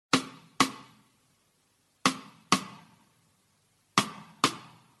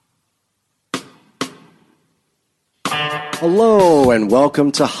Hello and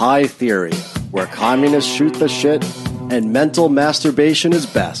welcome to High Theory, where communists shoot the shit and mental masturbation is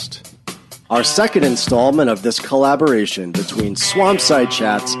best. Our second installment of this collaboration between Swampside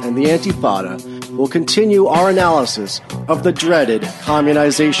Chats and the Antifada will continue our analysis of the dreaded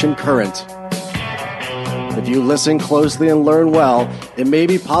communization current. If you listen closely and learn well, it may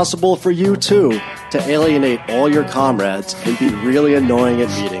be possible for you too to alienate all your comrades and be really annoying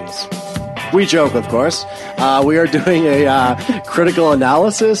at meetings. We joke, of course. We are doing a critical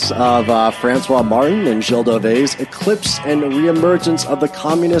analysis of Francois Martin and Gilles Dauvet's Eclipse and Reemergence of the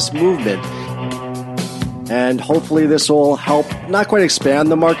Communist Movement. And hopefully this will help not quite expand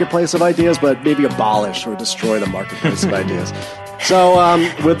the marketplace of ideas, but maybe abolish or destroy the marketplace of ideas. So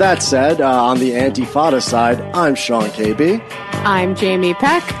with that said, on the Antifada side, I'm Sean KB. I'm Jamie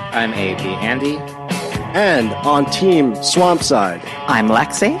Peck. I'm AP Andy. And on Team Swampside, I'm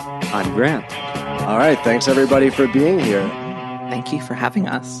Lexi. I'm Grant. All right, thanks everybody for being here. Thank you for having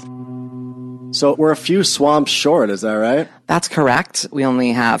us. So we're a few swamps short, is that right? That's correct. We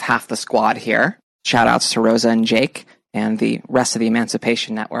only have half the squad here. Shout outs to Rosa and Jake and the rest of the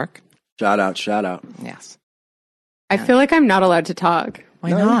Emancipation Network. Shout out. Yes. I feel like I'm not allowed to talk.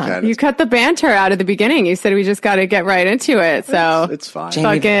 Why not? You cut the banter out at the beginning. You said we just got to get right into it. So it's fine.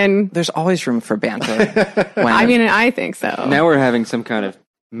 Jamie, there's always room for banter. I think so. Now we're having some kind of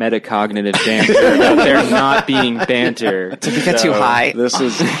metacognitive banter about there not being banter. Did we get too high? This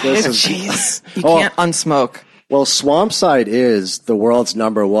is jeez. You can't unsmoke. Well, Swampside is the world's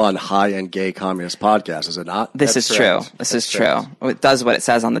 #1 high-end gay communist podcast, is it not? This is true. This is true. It does what it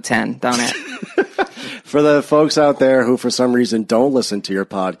says on the tin, don't it? For the folks out there who, for some reason, don't listen to your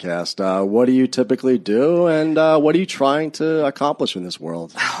podcast, what do you typically do, and what are you trying to accomplish in this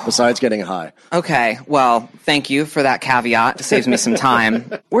world, besides getting high? Okay, well, thank you for that caveat. It saves me some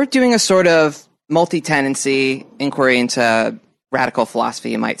time. We're doing a sort of multi-tendency inquiry into radical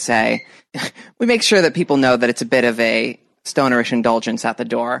philosophy, you might say. We make sure that people know that it's a bit of a stonerish indulgence at the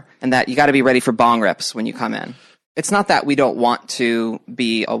door, and that you got to be ready for bong rips when you come in. It's not that we don't want to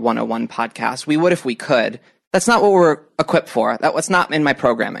be a 101 podcast. We would if we could. That's not what we're equipped for. That's not in my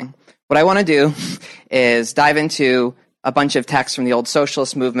programming. What I want to do is dive into a bunch of texts from the old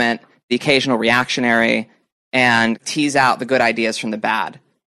socialist movement, the occasional reactionary, and tease out the good ideas from the bad.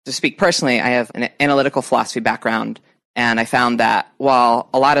 To speak personally, I have an analytical philosophy background, and I found that while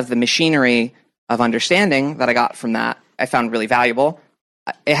a lot of the machinery of understanding that I got from that I found really valuable,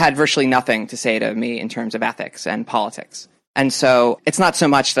 it had virtually nothing to say to me in terms of ethics and politics. And so it's not so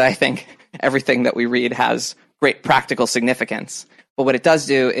much that I think everything that we read has great practical significance, but what it does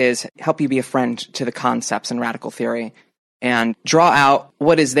do is help you be a friend to the concepts in radical theory and draw out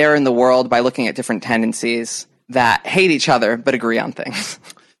what is there in the world by looking at different tendencies that hate each other but agree on things.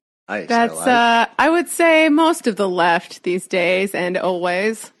 That's, I would say, most of the left these days and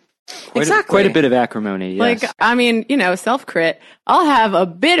always. Quite a bit of acrimony, yes. Like, self-crit. I'll have a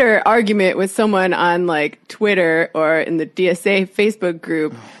bitter argument with someone on, like, Twitter or in the DSA Facebook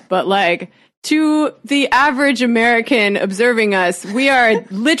group, but, like, to the average American observing us, we are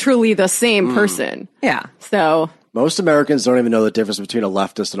literally the same person. Yeah. So most Americans don't even know the difference between a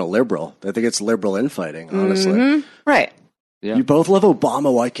leftist and a liberal. They think it's liberal infighting, honestly. Mm-hmm. Right. Yeah. You both love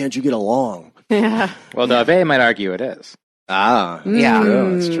Obama. Why can't you get along? Yeah. Well, Dauvet might argue it is. Yeah.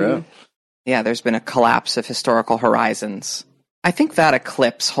 That's true. Yeah, there's been a collapse of historical horizons. I think that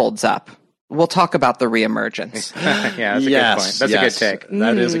Eclipse holds up. We'll talk about the reemergence. Yeah, that's a good point. That's a good take.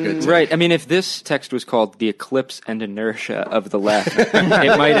 That is a good take. Right. I mean, if this text was called The Eclipse and Inertia of the Left,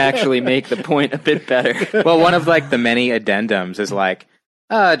 it might actually make the point a bit better. Well, one of, like, the many addendums is like,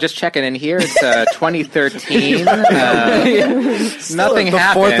 just checking in here. It's 2013. Nothing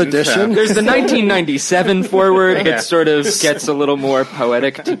happened. Fourth edition. There's the 1997 forward that sort of gets a little more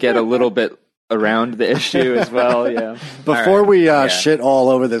poetic to get a little bit around the issue as well. Yeah. Before we shit all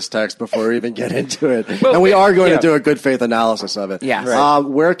over this text, before we even get into it, and we are going to do a good faith analysis of it. Yes. Right.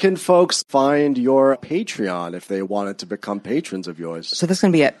 Where can folks find your Patreon if they wanted to become patrons of yours? So this is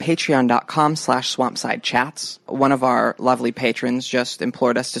going to be at patreon.com/swampsidechats. One of our lovely patrons just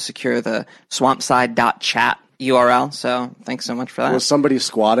implored us to secure the swampside.chat URL, so thanks so much for that. Was somebody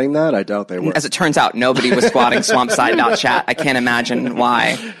squatting that? I doubt they were. As it turns out, nobody was squatting swampside.chat. I can't imagine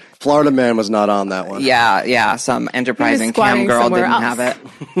why. Florida man was not on that one. Yeah. Some enterprising cam squatting girl somewhere didn't else. have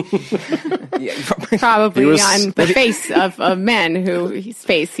it. Probably was- on the face of men whose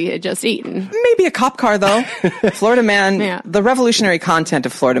face he had just eaten. Maybe a cop car though. Florida man. Yeah. The revolutionary content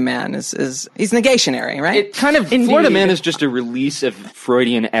of Florida man is he's negationary, right? It kind of Indeed. Florida Man is just a release of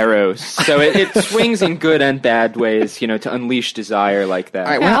Freudian eros, so it swings in good and bad ways, to unleash desire like that.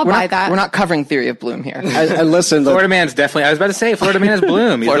 All right, Yeah, I'll we're buy not, that. We're not covering theory of Bloom here. And listen, Florida Man's definitely. I was about to say Florida Man is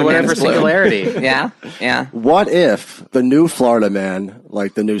Bloom. He's Florida the Man whatever is Bloom. singularity. Yeah. what if the new Florida man,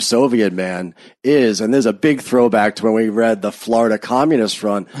 like the new Soviet man, is, and there's a big throwback to when we read the Florida Communist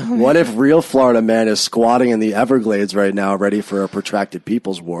Front, what if real Florida man is squatting in the Everglades right now, ready for a protracted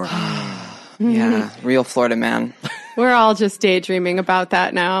People's War? Yeah, real Florida man. We're all just daydreaming about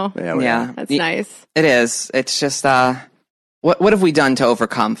that now. Yeah, we Yeah. That's nice. It is. It's just what have we done to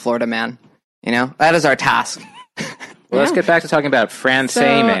overcome Florida man? That is our task. Well, let's get back to talking about Francais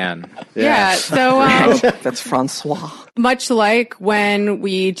So- Man. Yeah. So That's Francois. much like when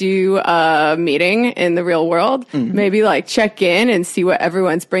we do a meeting in the real world, maybe like check in and see what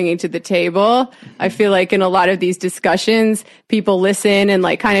everyone's bringing to the table. I feel like in a lot of these discussions, people listen and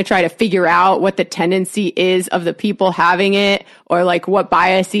like kind of try to figure out what the tendency is of the people having it, or like what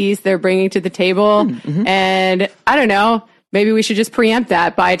biases they're bringing to the table. And I don't know, maybe we should just preempt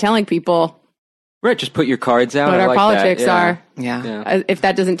that by telling people Right, just put your cards out. what I our like politics that. are. Yeah. If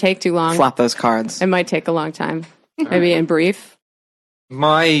that doesn't take too long, Flop those cards. it might take a long time. Maybe in brief.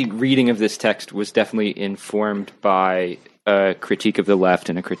 My reading of this text was definitely informed by a critique of the left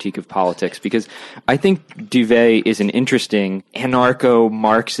and a critique of politics, because I think Duvet is an interesting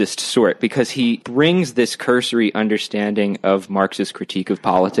anarcho-Marxist sort, because he brings this cursory understanding of Marxist critique of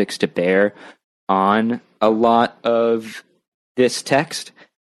politics to bear on a lot of this text.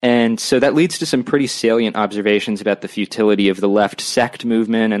 And so that leads to some pretty salient observations about the futility of the left sect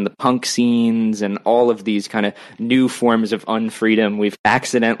movement and the punk scenes and all of these kind of new forms of unfreedom we've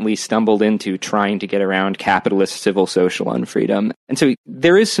accidentally stumbled into trying to get around capitalist civil social unfreedom. And so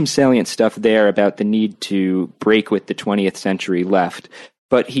there is some salient stuff there about the need to break with the 20th century left.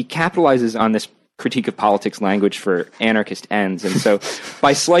 But he capitalizes on this critique of politics language for anarchist ends. And so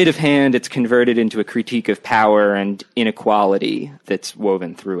by sleight of hand, it's converted into a critique of power and inequality that's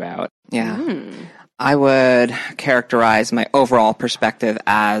woven throughout. Yeah. I would characterize my overall perspective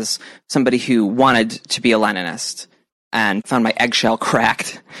as somebody who wanted to be a Leninist and found my eggshell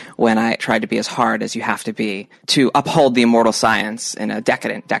cracked when I tried to be as hard as you have to be to uphold the immortal science in a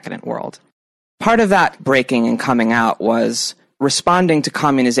decadent world. Part of that breaking and coming out was responding to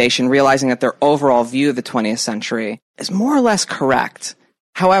communization, realizing that their overall view of the 20th century is more or less correct.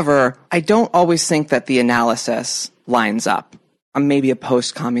 However, I don't always think that the analysis lines up. I'm maybe a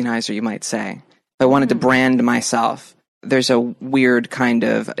post-communizer, you might say. If I wanted to brand myself, there's a weird kind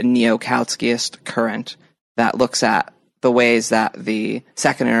of neo-Kautskyist current that looks at the ways that the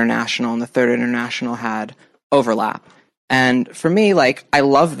Second International and the Third International had overlap. And for me, I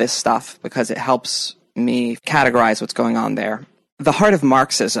love this stuff because it helps me categorize what's going on there. The heart of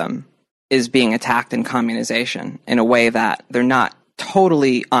Marxism is being attacked in communization in a way that they're not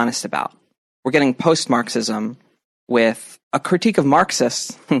totally honest about. We're getting post-Marxism with a critique of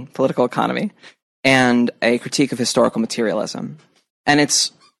Marxist political economy and a critique of historical materialism. And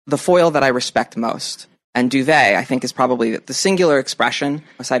it's the foil that I respect most. And Duvet, I think, is probably the singular expression,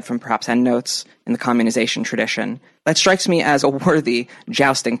 aside from perhaps endnotes in the communization tradition, that strikes me as a worthy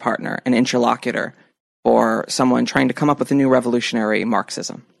jousting partner and interlocutor or someone trying to come up with a new revolutionary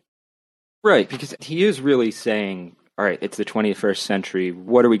Marxism. Right, because he is really saying, all right, it's the 21st century.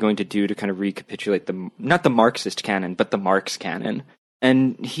 What are we going to do to kind of recapitulate not the Marxist canon, but the Marx canon?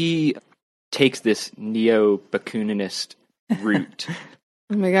 And he takes this neo-Bakuninist route.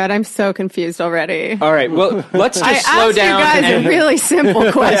 Oh my God, I'm so confused already. All right, well, let's just I slow asked down. you guys and a really simple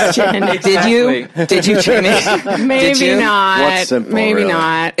question. Did you, Jamie? Maybe Did you? not. What's simple, Maybe really?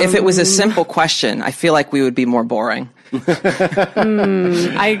 not. If it was a simple question, I feel like we would be more boring.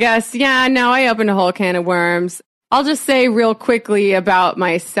 I guess, yeah, no, I opened a whole can of worms. I'll just say real quickly about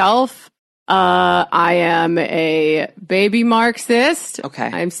myself. I am a baby Marxist. Okay.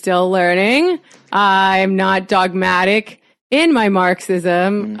 I'm still learning. I'm not dogmatic in my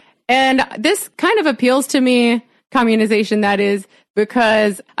Marxism. And this kind of appeals to me, communization that is,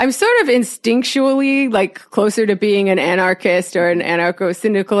 because I'm sort of instinctually closer to being an anarchist or an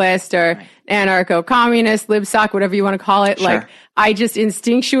anarcho-syndicalist or anarcho-communist, libsoc, whatever you want to call it. Sure. I just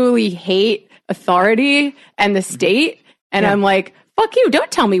instinctually hate authority and the state. And I'm like, fuck you.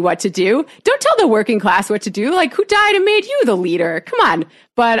 Don't tell me what to do. Don't tell the working class what to do. Who died and made you the leader? Come on.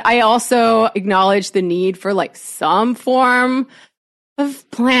 But I also acknowledge the need for some form of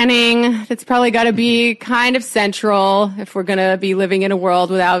planning that's probably got to be kind of central if we're going to be living in a world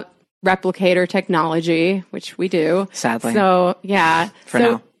without replicator technology, which we do. Sadly. So, yeah. For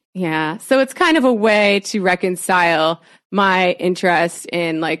now. Yeah. So it's kind of a way to reconcile my interest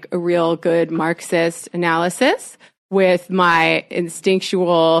in like a real good Marxist analysis with my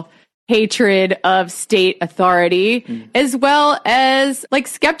instinctual hatred of state authority, as well as like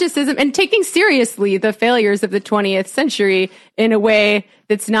skepticism and taking seriously the failures of the 20th century in a way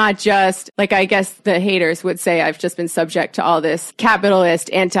that's not just like, I guess the haters would say I've just been subject to all this capitalist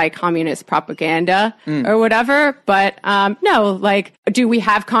anti-communist propaganda or whatever. But no, like, do we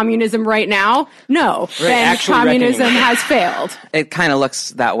have communism right now? No. Right, Then communism reckoning. has failed. It kind of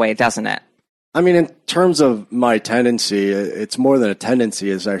looks that way, doesn't it? I mean, in terms of my tendency, it's more than a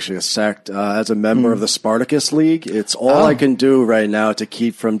tendency. It's actually a sect. As a member of the Spartacus League, it's all I can do right now to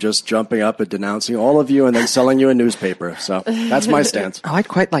keep from just jumping up and denouncing all of you and then selling you a newspaper. So that's my stance. Oh, I'd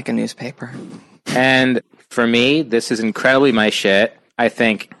quite like a newspaper. And for me, this is incredibly my shit. I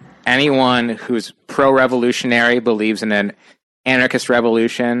think anyone who's pro-revolutionary, believes in an anarchist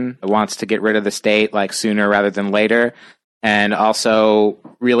revolution, wants to get rid of the state like sooner rather than later, and also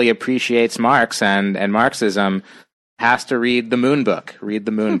really appreciates Marx and Marxism, has to read the Moon Book. Read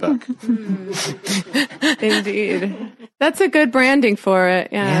the Moon Book. Indeed. That's a good branding for it.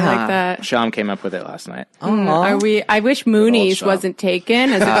 Yeah, I like that. Sham came up with it last night. Are we? I wish Moonies wasn't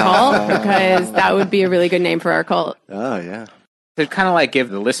taken as a cult because that would be a really good name for our cult. Oh, yeah. To kind of like give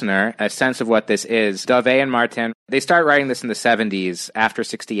the listener a sense of what this is, Dauvet and Martin, they start writing this in the 70s after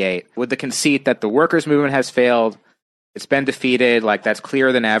 68 with the conceit that the workers' movement has failed. It's been defeated, like that's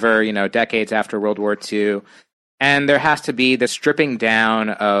clearer than ever, decades after World War II. And there has to be the stripping down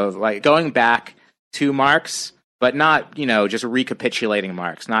of like going back to Marx, but not, just recapitulating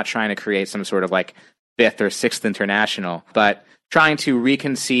Marx, not trying to create some sort of like Fifth or Sixth International, but trying to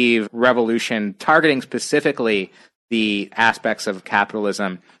reconceive revolution, targeting specifically the aspects of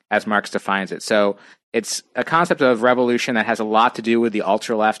capitalism as Marx defines it. So it's a concept of revolution that has a lot to do with the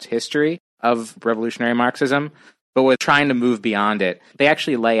ultra-left history of revolutionary Marxism, but with trying to move beyond it. They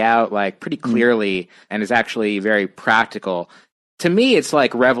actually lay out like pretty clearly and is actually very practical. To me, it's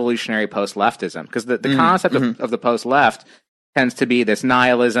like revolutionary post-leftism, because the concept of the post-left tends to be this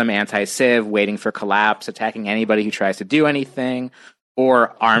nihilism, anti-civ, waiting for collapse, attacking anybody who tries to do anything,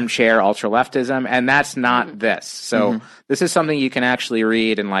 or armchair ultra-leftism, and that's not this. So this is something you can actually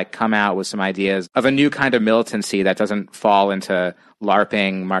read and like come out with some ideas of a new kind of militancy that doesn't fall into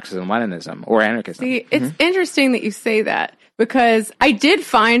LARPing Marxism-Leninism or anarchism. See, it's interesting that you say that because I did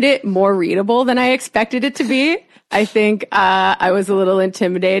find it more readable than I expected it to be. I think I was a little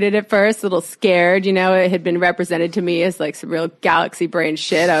intimidated at first, a little scared. It had been represented to me as like some real galaxy brain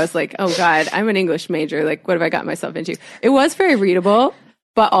shit. I was like, oh God, I'm an English major. Like, what have I got myself into? It was very readable,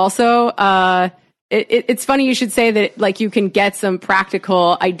 but also it's funny you should say that like you can get some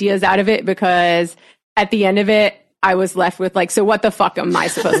practical ideas out of it, because at the end of it, I was left with like, so what the fuck am I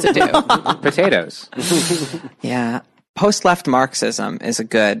supposed to do? Potatoes. Yeah. Post-left Marxism is a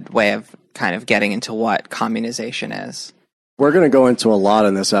good way of kind of getting into what communization is. We're going to go into a lot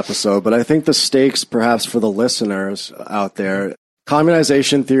in this episode, but I think the stakes perhaps for the listeners out there,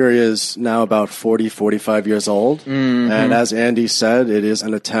 communization theory is now about 40, 45 years old. And as Andy said, it is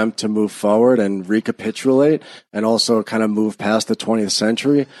an attempt to move forward and recapitulate and also kind of move past the 20th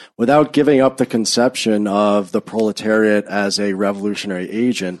century without giving up the conception of the proletariat as a revolutionary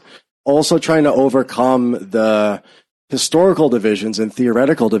agent. Also trying to overcome the historical divisions and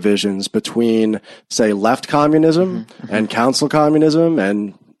theoretical divisions between, say, left communism and council communism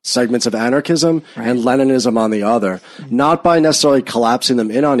and segments of anarchism and Leninism on the other, not by necessarily collapsing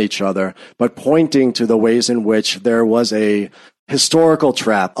them in on each other, but pointing to the ways in which there was a historical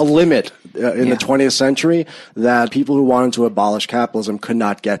trap, a limit in the 20th century that people who wanted to abolish capitalism could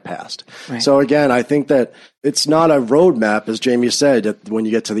not get past. So again, I think that it's not a roadmap, as Jamie said, that when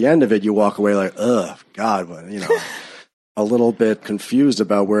you get to the end of it, you walk away like, ugh, God, a little bit confused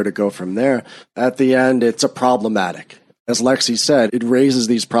about where to go from there. At the end, it's a problematic. As Lexi said, it raises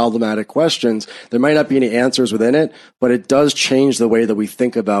these problematic questions. There might not be any answers within it, but it does change the way that we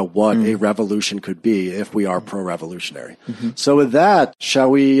think about what a revolution could be if we are pro-revolutionary. So with that,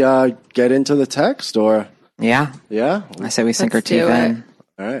 shall we get into the text or? Yeah. Yeah? I say we sink our Let's do teeth in.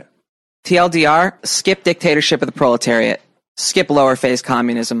 All right. TLDR, skip dictatorship of the proletariat. Skip lower phase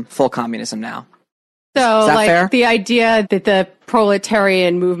communism, full communism now. So, Is that like, fair? the idea that the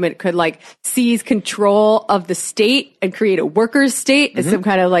proletarian movement could, like, seize control of the state and create a workers' state as some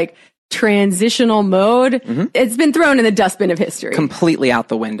kind of, like, transitional mode, it's been thrown in the dustbin of history. Completely out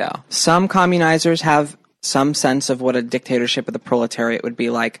the window. Some communizers have some sense of what a dictatorship of the proletariat would be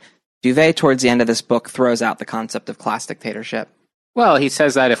like. Duvet, towards the end of this book, throws out the concept of class dictatorship. Well, he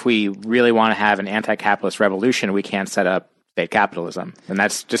says that if we really want to have an anti-capitalist revolution, we can't set up state capitalism. And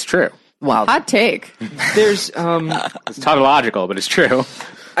that's just true. Well, Hot take. There's It's tautological, but it's true.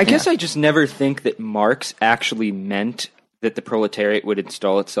 I guess I just never think that Marx actually meant that the proletariat would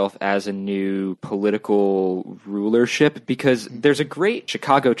install itself as a new political rulership, because there's a great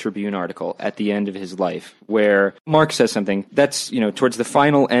Chicago Tribune article at the end of his life where Marx says something that's, towards the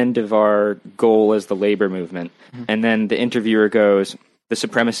final end of our goal as the labor movement. And then the interviewer goes, the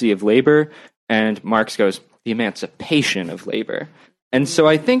supremacy of labor, and Marx goes, the emancipation of labor. And so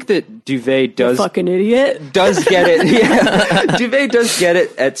I think that Duvet does Fucking idiot. does get it. Yeah. Duvet does get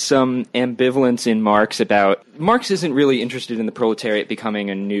it at some ambivalence in Marx about Marx isn't really interested in the proletariat becoming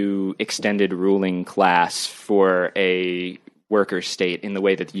a new extended ruling class for a worker state in the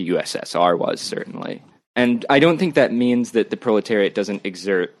way that the USSR was, certainly. And I don't think that means that the proletariat doesn't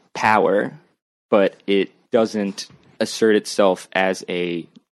exert power, but it doesn't assert itself as a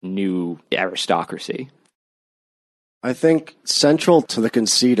new aristocracy. I think central to the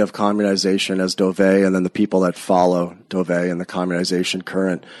conceit of communization, as Duvet and then the people that follow Duvet and the communization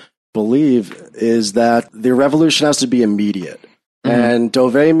current believe, is that the revolution has to be immediate. Mm-hmm. And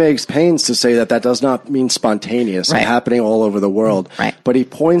Duvet makes pains to say that that does not mean spontaneous and happening all over the world. Right. But he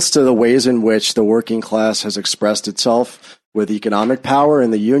points to the ways in which the working class has expressed itself with economic power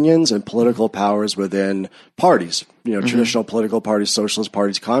in the unions and political powers within parties, traditional political parties, socialist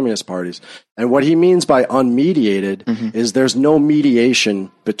parties, communist parties. And what he means by unmediated is there's no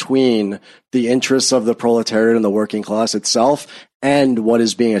mediation between the interests of the proletariat and the working class itself and what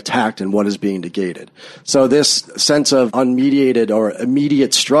is being attacked and what is being negated. So this sense of unmediated or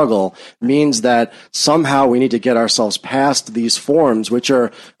immediate struggle means that somehow we need to get ourselves past these forms, which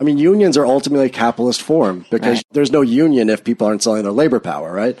are, unions are ultimately a capitalist form because there's no union if people aren't selling their labor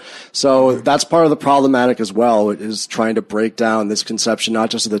power, right? So that's part of the problematic as well, is trying to break down this conception,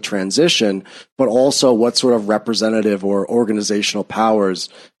 not just of the transition, but also what sort of representative or organizational powers,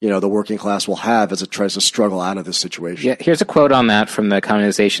 the working class will have as it tries to struggle out of this situation. Yeah, here's a quote on that from the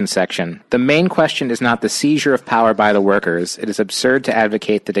communization section. The main question is not the seizure of power by the workers. It is absurd to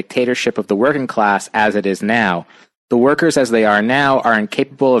advocate the dictatorship of the working class as it is now. The workers as they are now are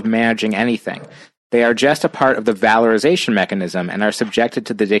incapable of managing anything. They are just a part of the valorization mechanism and are subjected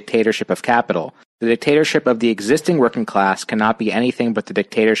to the dictatorship of capital. The dictatorship of the existing working class cannot be anything but the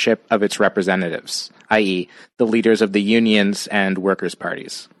dictatorship of its representatives, i.e., the leaders of the unions and workers'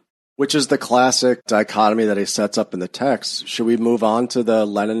 parties. Which is the classic dichotomy that he sets up in the text. Should we move on to the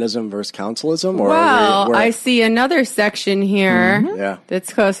Leninism versus Councilism? Or I see another section here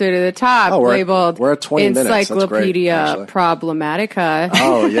that's closer to the top, labeled we're at 20 Encyclopedia Problematica.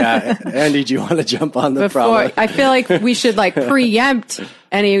 Oh, yeah. Andy, do you want to jump on the problem? I feel like we should preempt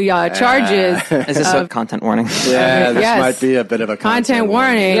any charges. Is this a content warning? Yeah, this might be a bit of a content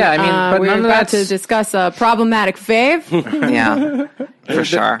warning. Yeah, but we're about to discuss a problematic fave. Yeah, for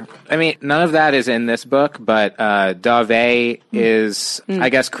sure. None of that is in this book, but Duvet is, I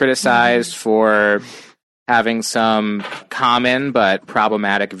guess, criticized for having some common but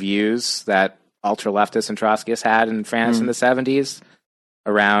problematic views that ultra-leftists and Trotskyists had in France in the 70s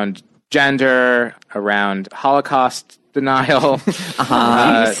around gender, around Holocaust denial.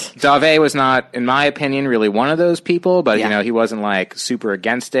 Duvet was not, in my opinion, really one of those people, but he wasn't super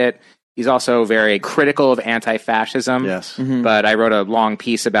against it. He's also very critical of anti-fascism. Yes. But I wrote a long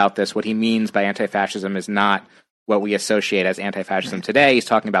piece about this. What he means by anti-fascism is not what we associate as anti-fascism today. He's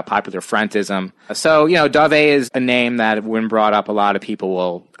talking about popular frontism. So, Duvet is a name that when brought up, a lot of people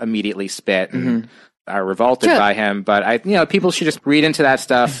will immediately spit and are revolted by him. But people should just read into that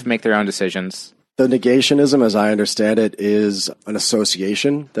stuff, make their own decisions. The negationism, as I understand it, is an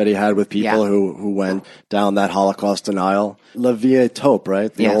association that he had with people who went down that Holocaust denial. La Vieille Taupe,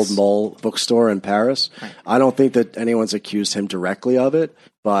 right? The old mole bookstore in Paris. Right. I don't think that anyone's accused him directly of it,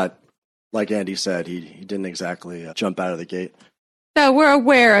 but like Andy said, he didn't exactly jump out of the gate. So we're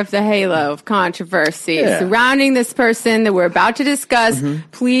aware of the halo of controversy surrounding this person that we're about to discuss.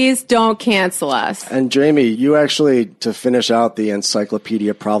 Please don't cancel us. And Jamie, you actually, to finish out the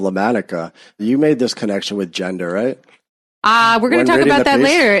Encyclopedia Problematica, you made this connection with gender, right? We're going to talk about that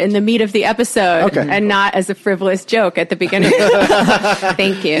later in the meat of the episode and not as a frivolous joke at the beginning.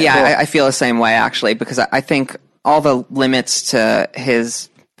 Thank you. Yeah, I feel the same way, actually, because I think all the limits to his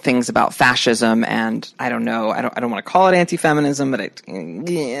things about fascism and I don't want to call it anti-feminism, but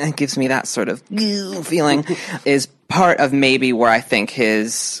it gives me that sort of feeling is part of maybe where I think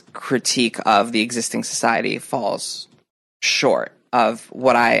his critique of the existing society falls short of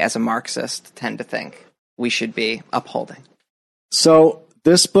what I, as a Marxist, tend to think we should be upholding. So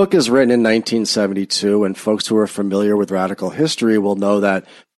this book is written in 1972, and folks who are familiar with radical history will know that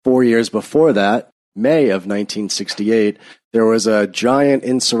 4 years before that, May of 1968, there was a giant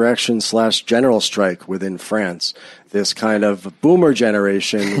insurrection/general strike within France. This kind of boomer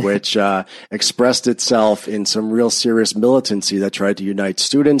generation, which expressed itself in some real serious militancy that tried to unite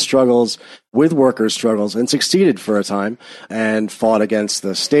student struggles with workers' struggles and succeeded for a time and fought against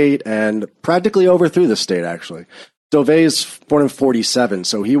the state and practically overthrew the state, actually. Dauvet's born in 47,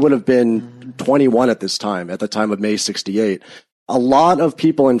 so he would have been 21 at this time, at the time of May 68. A lot of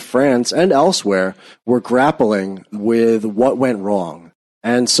people in France and elsewhere were grappling with what went wrong.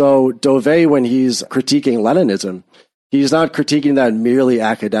 And so Dauvet, when he's critiquing Leninism, he's not critiquing that merely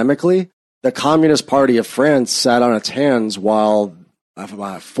academically. The Communist Party of France sat on its hands while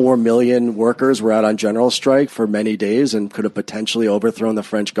 4 million workers were out on general strike for many days and could have potentially overthrown the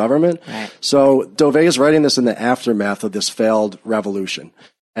French government. Right. So Dauvet is writing this in the aftermath of this failed revolution.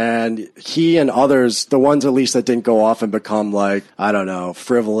 And he and others, the ones at least that didn't go off and become like, I don't know,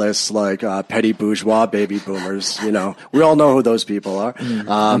 frivolous, like petty bourgeois baby boomers, you know, we all know who those people are.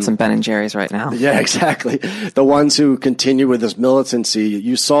 On some Ben and Jerry's right now. Yeah, exactly. The ones who continue with this militancy,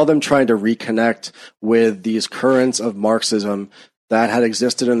 you saw them trying to reconnect with these currents of Marxism that had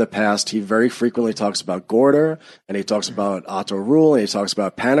existed in the past. He very frequently talks about Gorder, and he talks about Otto Ruhl, and he talks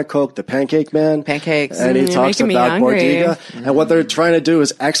about Panicoke, the pancake man. Pancakes. And he You're talks making me about hungry. Bordiga. And what they're trying to do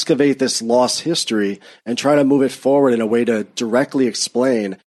is excavate this lost history and try to move it forward in a way to directly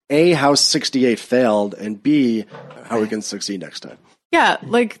explain, A, how 68 failed, and B, how we can succeed next time. Yeah,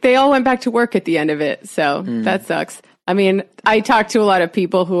 like they all went back to work at the end of it, so that sucks. I mean, I talk to a lot of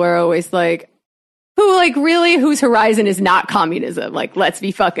people who are always like, whose horizon is not communism. Like, let's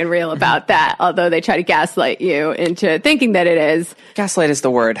be fucking real about that. Although they try to gaslight you into thinking that it is. Gaslight is the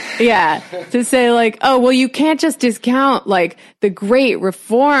word. Yeah. To say like, oh, well, you can't just discount like the great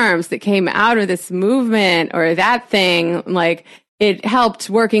reforms that came out of this movement or that thing. Like, it helped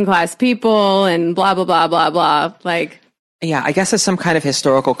working class people and blah, blah, blah, blah, blah. Like, Yeah, I guess as some kind of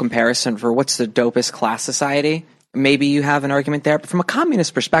historical comparison for what's the dopest class society, maybe you have an argument there. But from a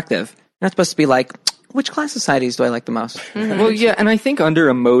communist perspective, you're not supposed to be like, which class societies do I like the most? Well, yeah, and I think under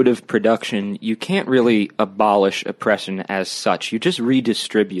a mode of production, you can't really abolish oppression as such. You just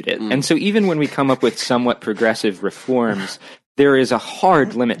redistribute it. And so even when we come up with somewhat progressive reforms, there is a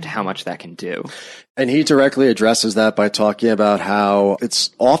hard limit to how much that can do. And he directly addresses that by talking about how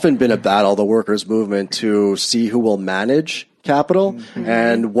it's often been a battle, the workers' movement, to see who will manage capital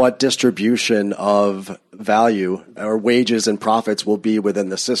and what distribution of value or wages and profits will be within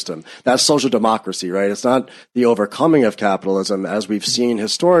the system. That's social democracy, right? It's not the overcoming of capitalism. As we've seen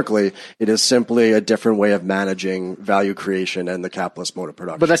historically, it is simply a different way of managing value creation and the capitalist mode of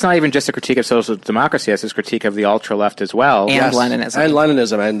production. But that's not even just a critique of social democracy. That's a critique of the ultra-left as well. And Leninism. And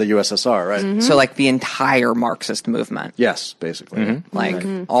Leninism and the USSR, right? So like the entire Marxist movement. Yes, basically. Like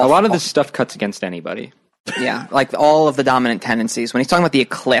A lot of this stuff cuts against anybody. Yeah, like all of the dominant tendencies. When he's talking about the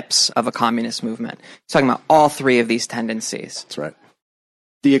eclipse of a communist movement, he's talking about all three of these tendencies. That's right.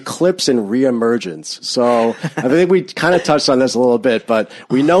 The eclipse and reemergence. So I think we kind of touched on this a little bit, but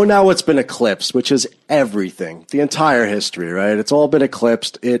we know now what's been eclipsed, which is everything, the entire history, right? It's all been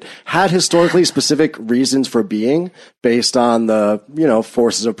eclipsed. It had historically specific reasons for being based on the,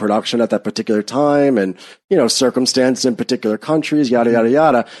 forces of production at that particular time and, circumstances in particular countries, yada, yada,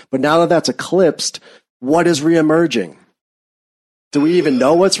 yada. But now that that's eclipsed, what is reemerging? Do we even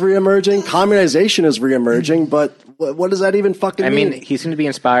know what's reemerging? Communization is reemerging, but what does that even fucking mean? I mean, he seemed to be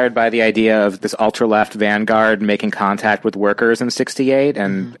inspired by the idea of this ultra-left vanguard making contact with workers in 68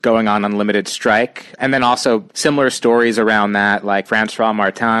 and going on unlimited strike. And then also similar stories around that, like Francois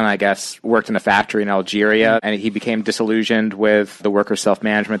Martin, I guess, worked in a factory in Algeria, and he became disillusioned with the worker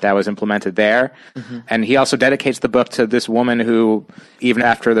self-management that was implemented there. And he also dedicates the book to this woman who, even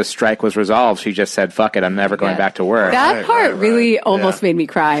after the strike was resolved, she just said, fuck it, I'm never going back to work. that part really almost made me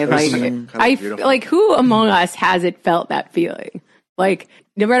cry. Like, like who among us hasn't felt that feeling? Like,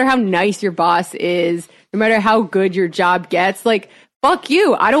 no matter how nice your boss is, no matter how good your job gets, like, fuck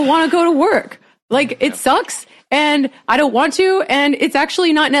you. I don't want to go to work. Like, it sucks. And I don't want to, and it's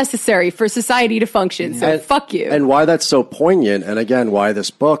actually not necessary for society to function. So fuck you. And why that's so poignant, and again, why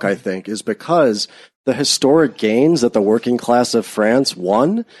this book, I think, is because the historic gains that the working class of France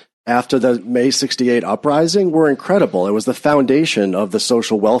won after the May 68 uprising were incredible. It was the foundation of the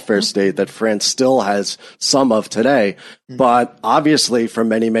social welfare state that France still has some of today. But obviously, for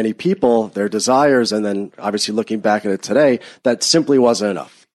many, many people, their desires, and then obviously looking back at it today, that simply wasn't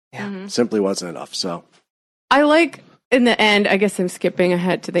enough. Simply wasn't enough. So I like in the end, I guess I'm skipping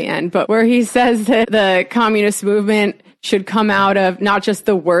ahead to the end, but where he says that the communist movement should come out of not just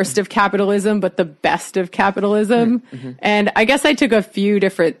the worst of capitalism, but the best of capitalism. Mm-hmm. And I guess I took a few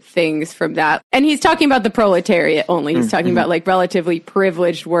different things from that. And he's talking about the proletariat only. He's talking about like relatively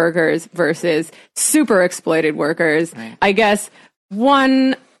privileged workers versus super exploited workers. Right. I guess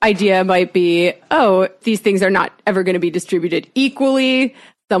one idea might be, these things are not ever going to be distributed equally.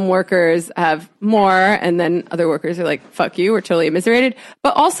 Some workers have more, and then other workers are like, fuck you, we're totally immiserated.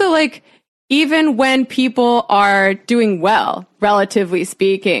 But also, like, even when people are doing well, relatively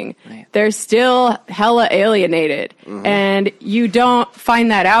speaking, they're still hella alienated. Mm-hmm. And you don't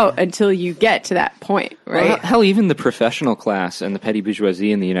find that out until you get to that point, right? Well, hell, even the professional class and the petty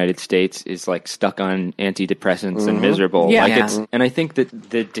bourgeoisie in the United States is like stuck on antidepressants and miserable. Yeah. And I think that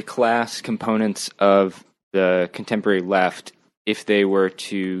the declass components of the contemporary left, if they were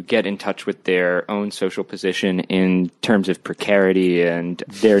to get in touch with their own social position in terms of precarity and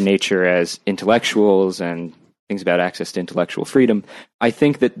their nature as intellectuals and things about access to intellectual freedom, I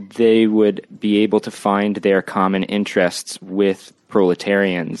think that they would be able to find their common interests with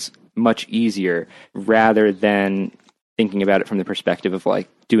proletarians much easier, rather than thinking about it from the perspective of like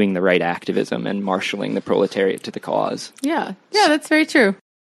doing the right activism and marshaling the proletariat to the cause. Yeah, that's very true.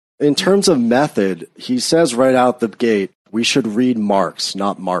 In terms of method, he says right out the gate, we should read Marx,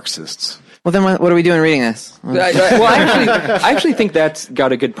 not Marxists. Well, then what are we doing reading this? I actually think that's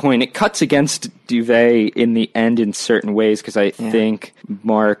got a good point. It cuts against Duvet in the end in certain ways, because I think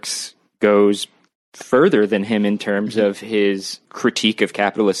Marx goes further than him in terms of his critique of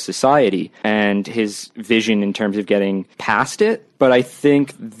capitalist society and his vision in terms of getting past it. But I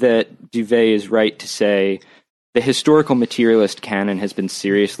think that Duvet is right to say the historical materialist canon has been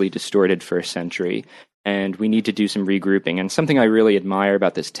seriously distorted for a century, and we need to do some regrouping. And something I really admire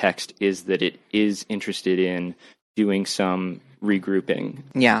about this text is that it is interested in doing some regrouping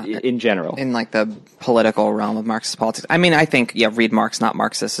in general. In like the political realm of Marxist politics. I mean, I think, read Marx, not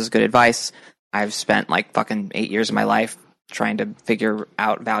Marxist is good advice. I've spent like fucking 8 years of my life trying to figure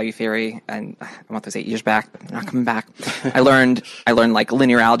out value theory, and I want those 8 years back, but they're not coming back. I learned like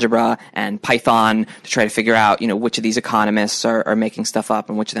linear algebra and Python to try to figure out, which of these economists are making stuff up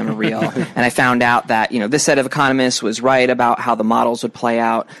and which of them are real. And I found out that, this set of economists was right about how the models would play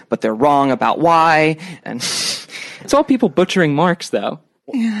out, but they're wrong about why. And it's all people butchering Marx, though.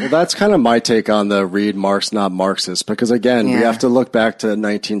 Well, that's kind of my take on the read Marx, not Marxist, because again, we have to look back to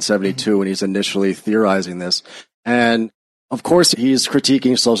 1972 when he's initially theorizing this. And of course, he's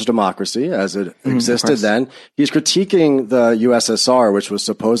critiquing social democracy as it existed then. He's critiquing the USSR, which was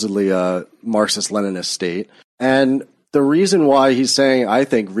supposedly a Marxist-Leninist state. And the reason why he's saying, I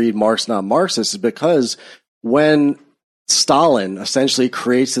think, read Marx, not Marxist, is because when Stalin essentially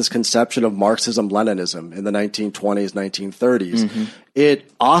creates this conception of Marxism-Leninism in the 1920s, 1930s,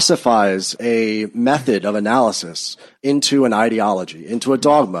 it ossifies a method of analysis into an ideology, into a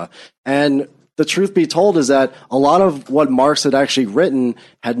dogma. And the truth be told is that a lot of what Marx had actually written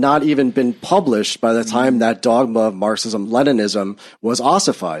had not even been published by the time that dogma of Marxism-Leninism was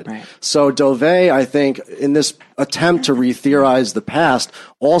ossified. Right. So Dauvet, I think, in this attempt to re-theorize the past,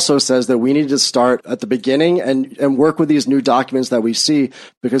 also says that we need to start at the beginning and work with these new documents that we see,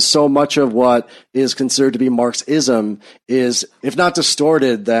 because so much of what is considered to be Marxism is, if not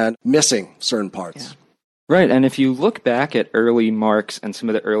distorted, then missing certain parts. Yeah. Right, and if you look back at early Marx and some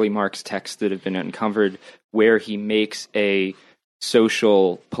of the early Marx texts that have been uncovered where he makes a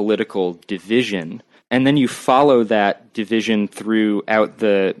social political division, and then you follow that division throughout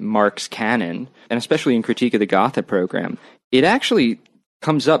the Marx canon, and especially in Critique of the Gotha program, it actually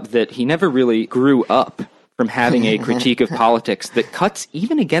comes up that he never really grew up from having a critique of politics that cuts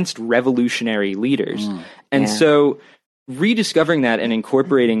even against revolutionary leaders. And so rediscovering that and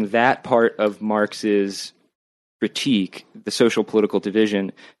incorporating that part of Marx's critique, the social political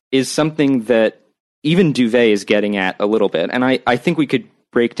division, is something that even Duvet is getting at a little bit. And I think we could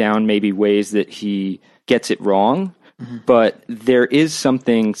break down maybe ways that he gets it wrong, but there is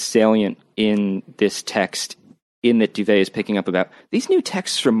something salient in this text in that Duvet is picking up about. These new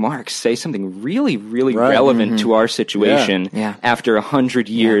texts from Marx say something really, really relevant to our situation after 100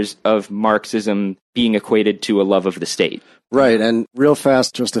 years of Marxism being equated to a love of the state. Right, and real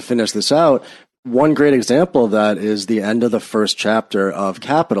fast, just to finish this out, One great example of that is the end of the first chapter of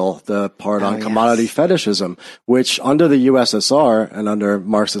Capital, the part on commodity fetishism, which under the USSR and under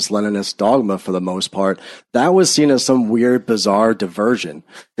Marxist-Leninist dogma for the most part, that was seen as some weird, bizarre diversion.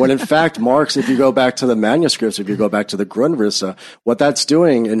 When in fact, Marx, if you go back to the manuscripts, if you go back to the Grundrisse, what that's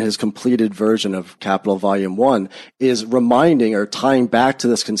doing in his completed version of Capital Volume 1 is reminding or tying back to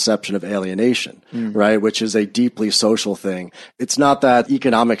this conception of alienation, right? Which is a deeply social thing. It's not that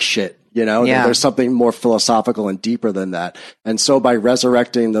economic shit. There's something more philosophical and deeper than that. And so by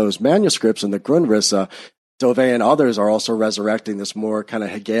resurrecting those manuscripts in the Grundrisse, Dove and others are also resurrecting this more kind of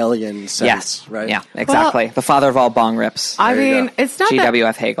Hegelian sense, right? Yeah, exactly. Well, the father of all bong rips. I mean, it's not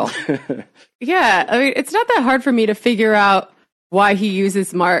G.W.F. Hegel. Yeah, I mean, it's not that hard for me to figure out why he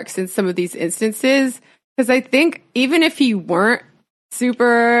uses Marx in some of these instances, because I think even if he weren't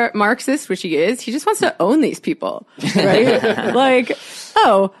super Marxist, which he is, he just wants to own these people, right? Like,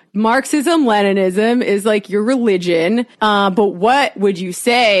 oh, Marxism, Leninism is like your religion. But what would you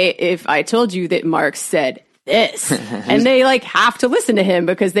say if I told you that Marx said this? And they like have to listen to him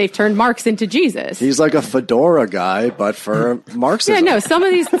because they've turned Marx into Jesus. He's like a fedora guy, but for Marxism. Yeah, no, some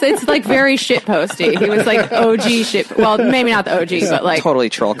of these, it's like very shitposty. He was like OG shit. Well, maybe not the OG, but like totally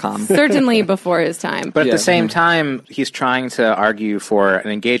trollcom. Certainly before his time. But at the same time, he's trying to argue for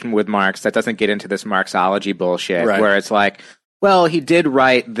an engagement with Marx that doesn't get into this Marxology bullshit, where it's like, well, he did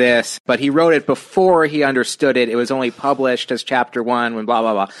write this, but he wrote it before he understood it. It was only published as chapter 1 when blah,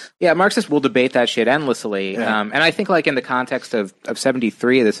 blah, blah. Yeah, Marxists will debate that shit endlessly. Yeah. And I think like in the context of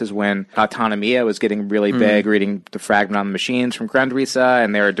 73, this is when autonomia was getting really big, reading the Fragment on the Machines from Grundrisse,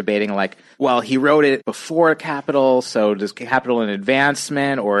 and they were debating like, well, he wrote it before Capital, so does Capital an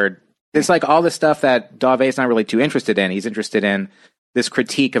advancement? Or it's like all this stuff that Dauvet's not really too interested in. He's interested in this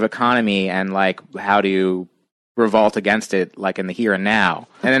critique of economy and like how do you revolt against it like in the here and now.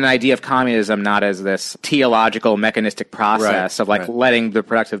 And an idea of communism not as this teleological mechanistic process of like letting the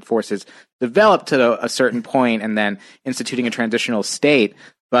productive forces develop to a certain point and then instituting a transitional state,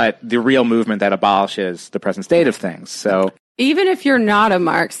 but the real movement that abolishes the present state of things. So even if you're not a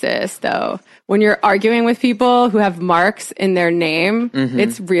Marxist, though, when you're arguing with people who have Marx in their name,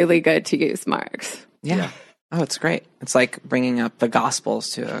 it's really good to use Marx. Yeah. Oh, it's great. It's like bringing up the Gospels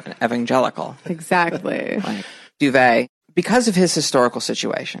to an evangelical. Exactly. Like Duvet, because of his historical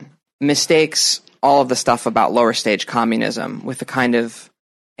situation, mistakes all of the stuff about lower stage communism with the kind of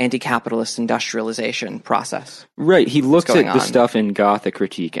anti-capitalist industrialization process. Right. He looks at the stuff in Gotha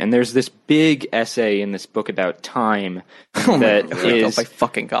critique, and there's this big essay in this book about time that is... Oh my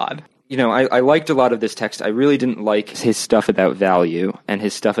fucking God. You know, I liked a lot of this text. I really didn't like his stuff about value and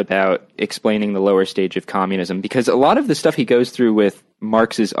his stuff about explaining the lower stage of communism, because a lot of the stuff he goes through with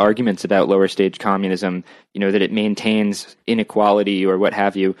Marx's arguments about lower stage communism, you know, that it maintains inequality or what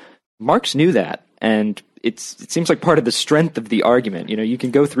have you, Marx knew that. And it seems like part of the strength of the argument. You know, you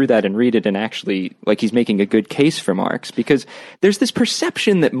can go through that and read it and actually, like, he's making a good case for Marx, because there's this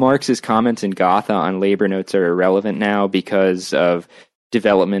perception that Marx's comments in Gotha on labor notes are irrelevant now because of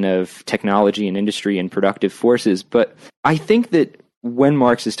development of technology and industry and productive forces. But I think that when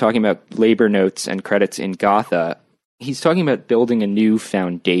Marx is talking about labor notes and credits in Gotha, he's talking about building a new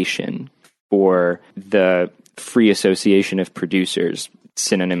foundation for the free association of producers,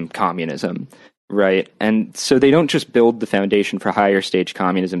 synonym communism, right? And so they don't just build the foundation for higher stage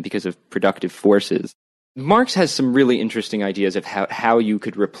communism because of productive forces. Marx has some really interesting ideas of how you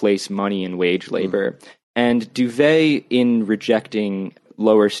could replace money and wage labor. And Duvet, in rejecting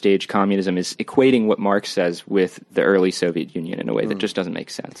lower stage communism, is equating what Marx says with the early Soviet Union in a way that just doesn't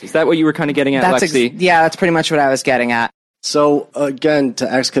make sense. Is that what you were kind of getting at, Lexi? Yeah, that's pretty much what I was getting at. So, again,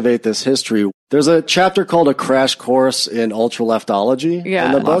 to excavate this history, there's a chapter called A Crash Course in Ultra-Leftology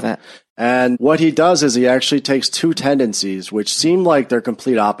in the book. Love it. And what he does is he actually takes two tendencies which seem like they're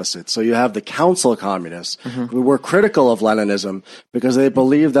complete opposites. So you have the council communists who were critical of Leninism because they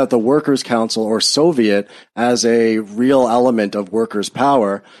believe that the Workers' Council or Soviet as a real element of workers'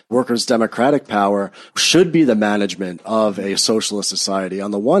 power, workers' democratic power, should be the management of a socialist society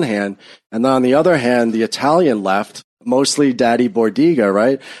on the one hand. And then on the other hand, the Italian left, mostly Daddy Bordiga,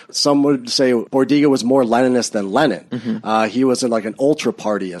 right? Some would say Bordiga was more Leninist than Lenin. He was like an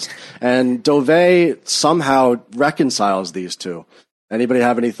ultra-partyist. And Dauvet somehow reconciles these two. Anybody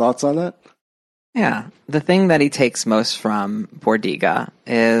have any thoughts on that? Yeah. The thing that he takes most from Bordiga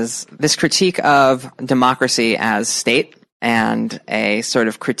is this critique of democracy as state and a sort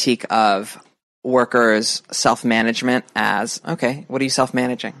of critique of workers' self-management as, okay, what are you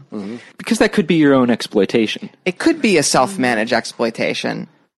self-managing? Because that could be your own exploitation. It could be a self-managed exploitation,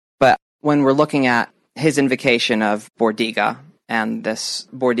 but when we're looking at his invocation of Bordiga and this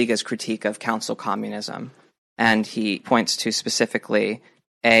Bordiga's critique of council communism. And he points to specifically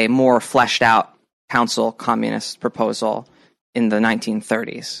a more fleshed out council communist proposal in the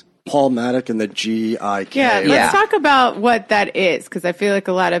 1930s. Paul Maddock and the GIK. Yeah, let's talk about what that is, because I feel like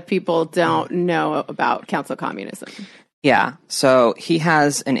a lot of people don't know about council communism. Yeah, so he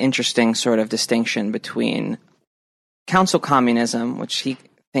has an interesting sort of distinction between council communism, which he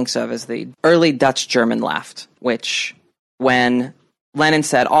thinks of as the early Dutch German left, which when Lenin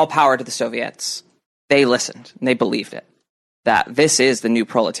said all power to the Soviets, they listened and they believed it, that this is the new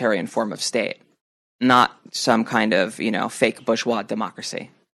proletarian form of state, not some kind of, fake bourgeois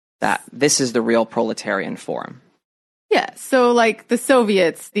democracy, that this is the real proletarian form. Yeah, so like the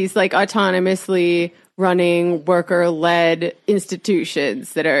Soviets, these like autonomously running worker-led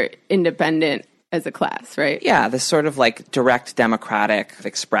institutions that are independent as a class, right? Yeah, this sort of like direct democratic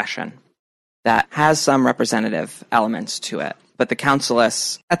expression that has some representative elements to it. But the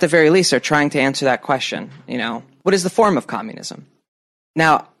councilists, at the very least, are trying to answer that question. What is the form of communism?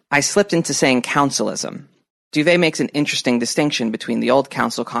 Now, I slipped into saying councilism. Duvet makes an interesting distinction between the old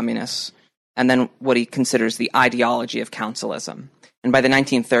council communists and then what he considers the ideology of councilism. And by the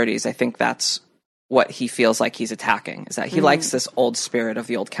 1930s, I think that's what he feels like he's attacking, is that he likes this old spirit of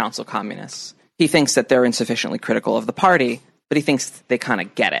the old council communists. He thinks that they're insufficiently critical of the party, but he thinks they kind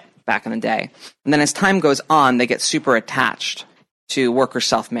of get it back in the day. And then as time goes on, they get super attached to worker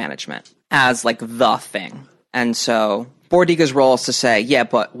self-management as like the thing. And so Bordiga's role is to say, yeah,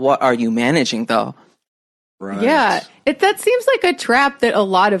 but what are you managing though? Right. Yeah, that seems like a trap that a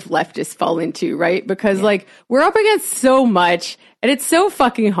lot of leftists fall into, right? Because like we're up against so much and it's so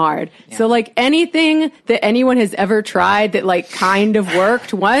fucking hard. Yeah. So like anything that anyone has ever tried that like kind of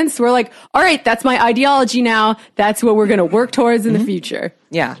worked once, we're like, all right, that's my ideology now. That's what we're going to work towards in the future.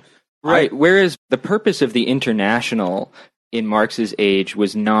 Yeah. Right. Whereas the purpose of the International in Marx's age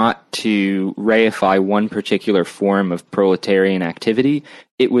was not to reify one particular form of proletarian activity.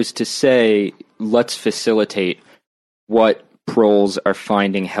 It was to say, let's facilitate what proles are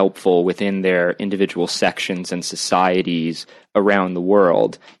finding helpful within their individual sections and societies around the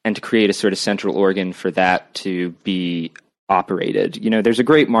world, and to create a sort of central organ for that to be operated. There's a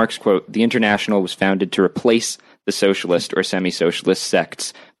great Marx quote, "The International was founded to replace the socialist or semi-socialist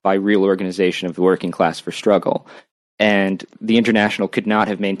sects by real organization of the working class for struggle." And the International could not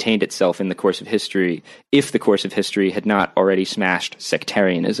have maintained itself in the course of history if the course of history had not already smashed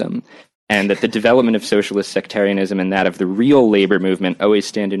sectarianism. And that the development of socialist sectarianism and that of the real labor movement always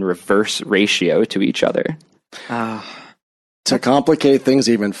stand in reverse ratio to each other. To complicate things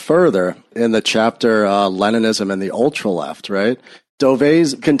even further, in the chapter Leninism and the ultra-left, right?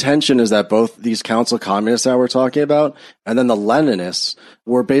 Dauvet's contention is that both these council communists that we're talking about and then the Leninists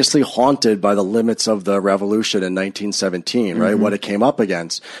were basically haunted by the limits of the revolution in 1917, right? What it came up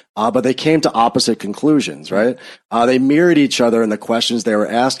against. But they came to opposite conclusions, right? They mirrored each other in the questions they were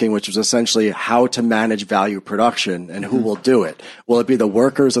asking, which was essentially how to manage value production and who will do it. Will it be the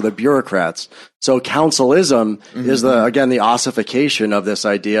workers or the bureaucrats? So councilism is the ossification of this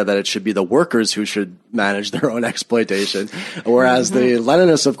idea that it should be the workers who should manage their own exploitation. Whereas the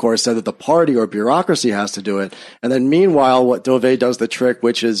Leninists, of course, said that the party or bureaucracy has to do it. And then meanwhile, what Dauvet does the trick,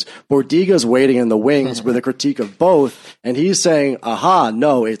 which is Bordiga's waiting in the wings with a critique of both. And he's saying, aha,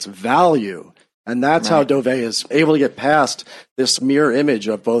 no, it's value. And that's how Dauvet is able to get past this mirror image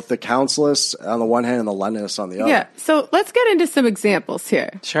of both the councilists on the one hand and the Leninists on the other. Yeah, so let's get into some examples here.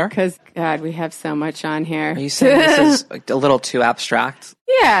 Sure. Because, God, we have so much on here. Are you saying this is like a little too abstract?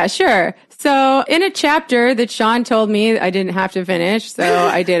 Yeah, sure. So in a chapter that Sean told me I didn't have to finish, so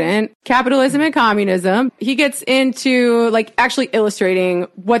I didn't, Capitalism and Communism, he gets into like actually illustrating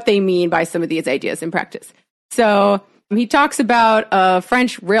what they mean by some of these ideas in practice. So he talks about a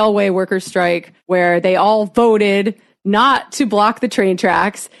French railway workers' strike where they all voted not to block the train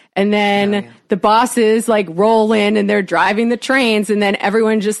tracks. And then the bosses like roll in and they're driving the trains. And then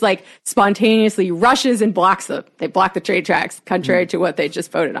everyone just like spontaneously rushes and blocks them. They block the train tracks contrary to what they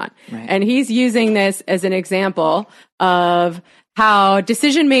just voted on. Right. And he's using this as an example of how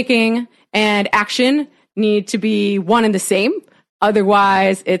decision making and action need to be one and the same.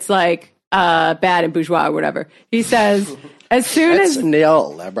 Otherwise, it's like, bad and bourgeois or whatever. He says, as soon as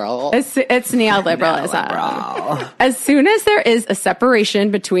neoliberal. It's neoliberalism. As soon as there is a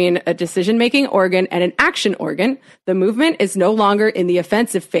separation between a decision-making organ and an action organ, the movement is no longer in the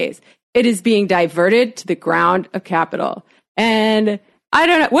offensive phase. It is being diverted to the ground of capital. And I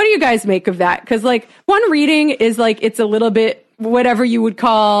don't know. What do you guys make of that? Because like one reading is like it's a little bit whatever you would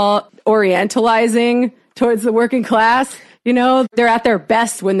call orientalizing towards the working class. You know, they're at their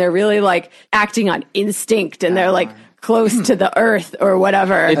best when they're really like acting on instinct and they're like close to the earth or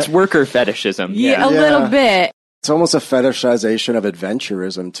whatever. It's worker fetishism. Yeah, a little bit. It's almost a fetishization of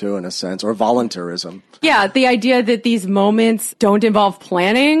adventurism, too, in a sense, or voluntarism. Yeah, the idea that these moments don't involve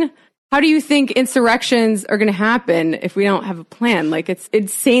planning. How do you think insurrections are going to happen if we don't have a plan? Like, it's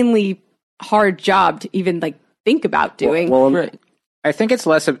insanely hard job to even, like, think about doing. Right. I think it's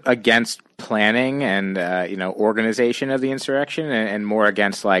less against planning and organization of the insurrection, and more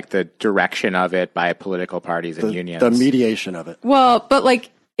against like the direction of it by political parties and unions. The mediation of it. Well, but like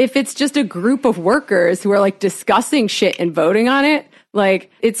if it's just a group of workers who are like discussing shit and voting on it,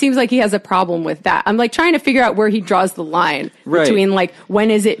 like it seems like he has a problem with that. I'm like trying to figure out where he draws the line between like when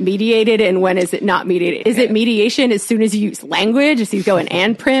is it mediated and when is it not mediated. Is it mediation as soon as you use language? Is he going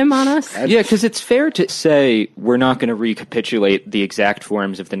and prim on us? Yeah, because it's fair to say we're not going to recapitulate the exact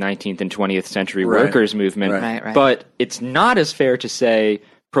forms of the 19th and 20th century workers' movement, Right. but it's not as fair to say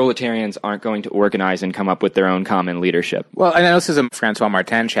proletarians aren't going to organize and come up with their own common leadership. Well, I know this is a Francois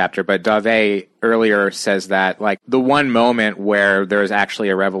Martin chapter, but Dauvet earlier says that like the one moment where there was actually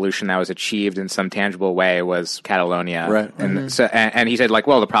a revolution that was achieved in some tangible way was Catalonia. Right. And so, and he said like,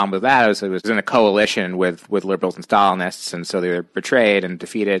 well, the problem with that is it was in a coalition with liberals and Stalinists, and so they were betrayed and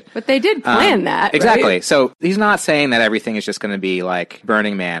defeated. But they did plan that. Exactly. Right? So he's not saying that everything is just going to be like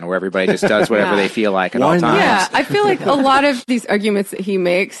Burning Man, where everybody just does whatever they feel like at all times. Yeah, I feel like a lot of these arguments that he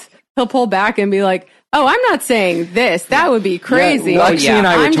makes, he'll pull back and be like, oh, I'm not saying this. That would be crazy. Yeah, Lexi and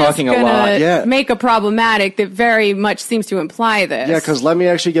I were I'm talking just a lot. Yeah. Make a problematic that very much seems to imply this. Yeah, because let me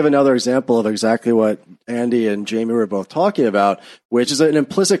actually give another example of exactly what Andy and Jamie were both talking about, which is an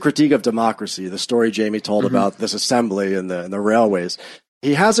implicit critique of democracy, the story Jamie told about this assembly and the railways.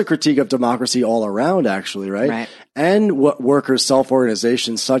 He has a critique of democracy all around, actually, right? And what workers'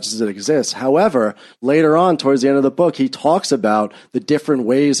 self-organization such as it exists. However, later on, towards the end of the book, he talks about the different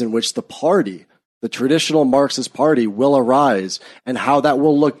ways in which the party, the traditional Marxist party, will arise and how that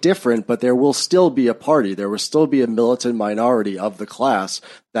will look different, but there will still be a party. There will still be a militant minority of the class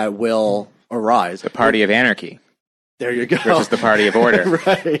that will arise. The party of anarchy. There you go. Versus the party of order.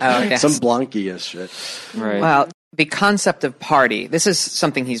 Right. Oh, yes. Some Blanky-ish shit. Right. Well, the concept of party, this is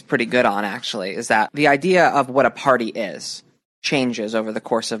something he's pretty good on, actually, is that the idea of what a party is changes over the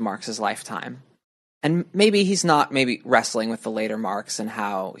course of Marx's lifetime. And maybe he's not wrestling with the later Marx and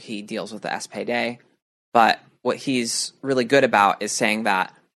how he deals with the SPD, but what he's really good about is saying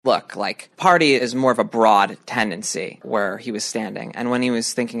that, look, like, party is more of a broad tendency where he was standing. And when he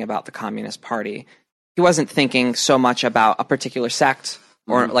was thinking about the Communist Party, he wasn't thinking so much about a particular sect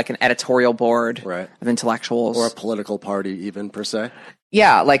or like an editorial board of intellectuals. Or a political party even, per se.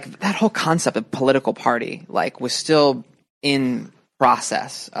 Yeah, like that whole concept of political party like was still in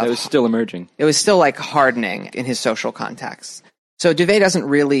process. It was still emerging. It was still like hardening in his social context. So Dauvet doesn't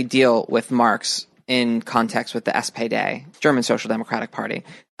really deal with Marx in context with the SPD, German Social Democratic Party.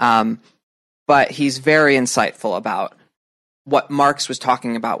 But he's very insightful about what Marx was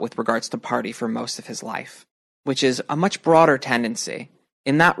talking about with regards to party for most of his life, which is a much broader tendency.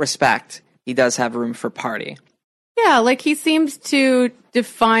 In that respect, he does have room for party. Yeah, like he seems to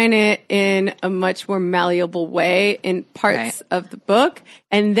define it in a much more malleable way in parts of the book.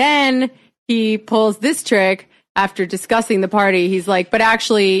 And then he pulls this trick after discussing the party. He's like, but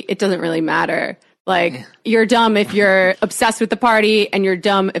actually, it doesn't really matter. Like, you're dumb if you're obsessed with the party, and you're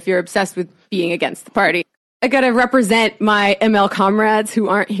dumb if you're obsessed with being against the party. I gotta represent my ML comrades who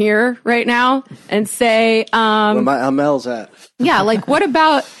aren't here right now and say, Where my ML's at. yeah, like what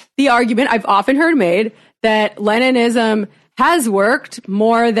about the argument I've often heard made that Leninism has worked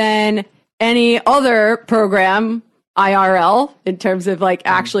more than any other program IRL in terms of like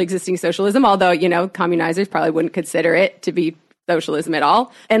actually existing socialism, although, you know, communizers probably wouldn't consider it to be socialism at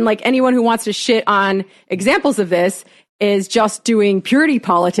all. And like anyone who wants to shit on examples of this is just doing purity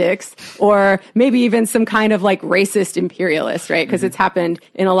politics or maybe even some kind of like racist imperialist, right? Because it's happened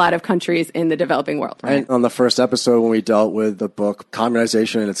in a lot of countries in the developing world. Right? And on the first episode when we dealt with the book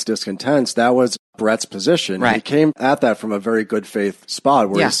Communization and Its Discontents, that was Brett's position. Right. He came at that from a very good faith spot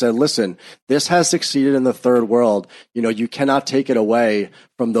where he said, listen, this has succeeded in the third world. You know, you cannot take it away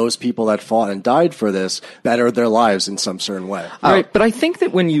from those people that fought and died for this, better their lives in some certain way. Right, but I think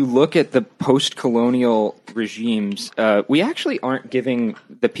that when you look at the post-colonial regimes, we actually aren't giving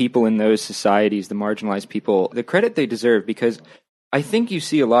the people in those societies, the marginalized people, the credit they deserve, because I think you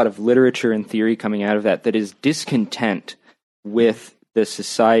see a lot of literature and theory coming out of that is discontent with the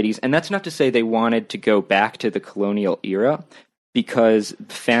societies. And that's not to say they wanted to go back to the colonial era, because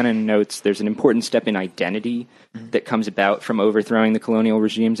Fanon notes there's an important step in identity that comes about from overthrowing the colonial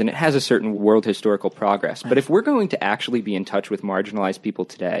regimes, and it has a certain world historical progress. But if we're going to actually be in touch with marginalized people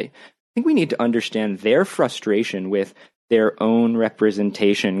today, think we need to understand their frustration with their own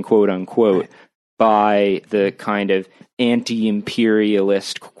representation, quote unquote, by the kind of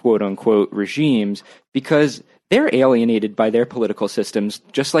anti-imperialist, quote unquote, regimes, because they're alienated by their political systems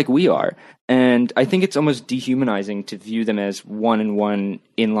just like we are. And I think it's almost dehumanizing to view them as one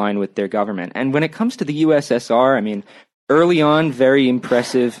in line with their government. And when it comes to the USSR, I mean, early on, very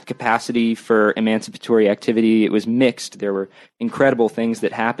impressive capacity for emancipatory activity. It was mixed. There were incredible things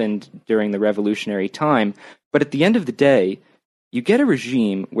that happened during the revolutionary time. But at the end of the day, you get a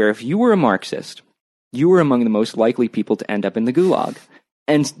regime where if you were a Marxist, you were among the most likely people to end up in the gulag.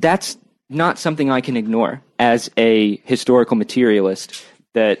 And that's not something I can ignore as a historical materialist,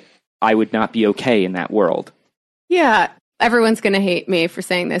 that I would not be okay in that world. Yeah, everyone's going to hate me for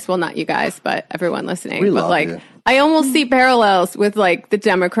saying this. Well, not you guys, but everyone listening. We but love you. I almost see parallels with like the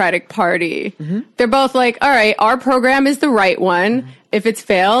Democratic Party. They're both like, all right, our program is the right one. If it's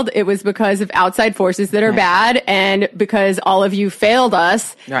failed, it was because of outside forces that are bad and because all of you failed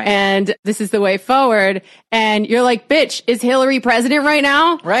us. Right. And this is the way forward. And you're like, bitch, is Hillary president right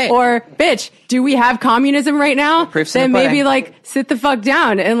now? Right. Or bitch, do we have communism right now? Proof's in Then the pudding. maybe like sit the fuck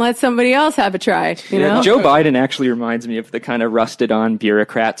down and let somebody else have a try. You know? Joe Biden actually reminds me of the kind of rusted on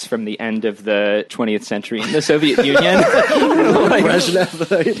bureaucrats from the end of the 20th century in the Soviet Union. Like,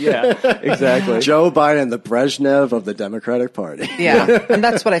 Brezhnev. yeah, exactly. Joe Biden, the Brezhnev of the Democratic Party. Yeah, and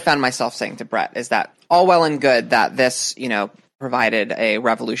that's what I found myself saying to Brett, is that all well and good that this, provided a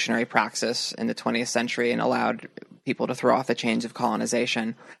revolutionary praxis in the 20th century and allowed people to throw off the chains of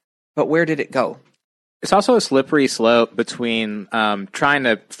colonization. But where did it go? It's also a slippery slope between trying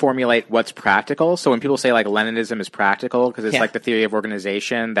to formulate what's practical. So when people say like Leninism is practical because it's like the theory of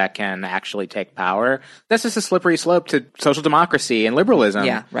organization that can actually take power, that's just a slippery slope to social democracy and liberalism.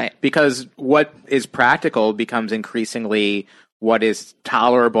 Yeah, right. Because what is practical becomes increasingly what is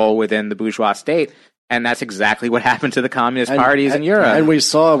tolerable within the bourgeois state. And that's exactly what happened to the communist parties in Europe. And we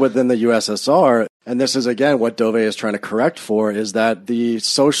saw within the USSR, and this is again what Dove is trying to correct for, is that the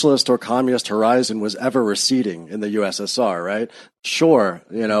socialist or communist horizon was ever receding in the USSR, right? Sure,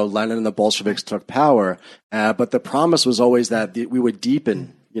 Lenin and the Bolsheviks took power, but the promise was always that we would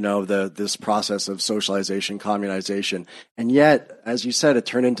deepen this process of socialization, communization. And yet, as you said, it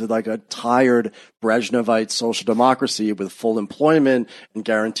turned into like a tired Brezhnevite social democracy with full employment and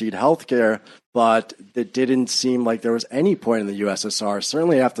guaranteed health care. But it didn't seem like there was any point in the USSR,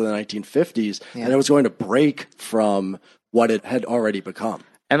 certainly after the 1950s, and it was going to break from what it had already become.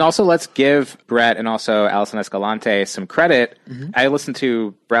 And also, let's give Brett and also Alison Escalante some credit. I listened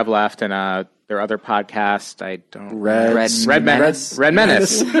to Brev Left and their other podcast. I don't Red Menace. Red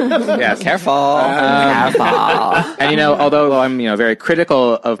Menace. Yes, Careful. Careful. And although I'm very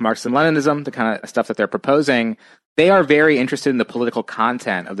critical of Marxism-Leninism, the kind of stuff that they're proposing, they are very interested in the political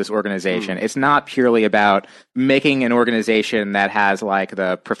content of this organization. It's not purely about making an organization that has like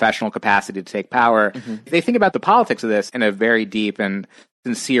the professional capacity to take power. They think about the politics of this in a very deep and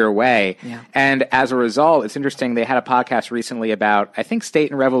sincere way. Yeah. And as a result, it's interesting. They had a podcast recently about, I think, state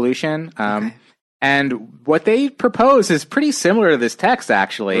and revolution. And what they propose is pretty similar to this text,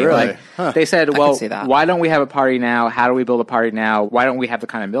 actually. Really? They said, well, that. why don't we have a party now? How do we build a party now? Why don't we have the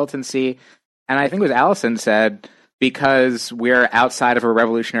kind of militancy? And I think it was Allison said, because we're outside of a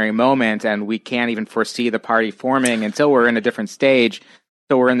revolutionary moment and we can't even foresee the party forming until we're in a different stage.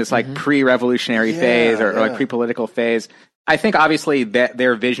 So we're in this like pre-revolutionary phase or like pre-political phase. I think obviously that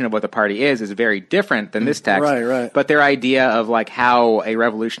their vision of what the party is very different than this text. Right. But their idea of like how a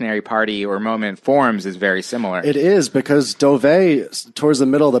revolutionary party or moment forms is very similar. It is, because Dove, towards the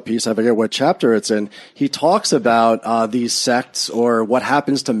middle of the piece, I forget what chapter it's in, he talks about these sects or what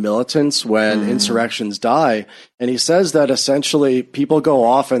happens to militants when insurrections die. And he says that essentially people go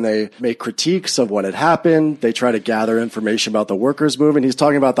off and they make critiques of what had happened. They try to gather information about the workers' movement. He's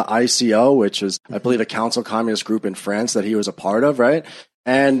talking about the ICO, which is, I believe, a council communist group in France that he was a part of, right?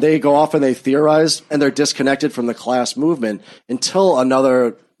 And they go off and they theorize, and they're disconnected from the class movement until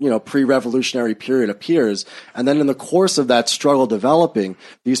another pre-revolutionary period appears. And then in the course of that struggle developing,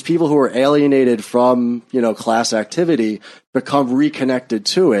 these people who are alienated from, class activity become reconnected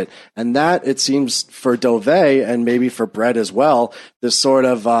to it. And that, it seems, for Dove and maybe for Brett as well, this sort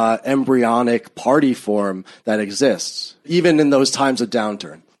of embryonic party form that exists, even in those times of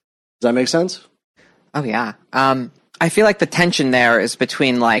downturn. Does that make sense? Oh, yeah. I feel like the tension there is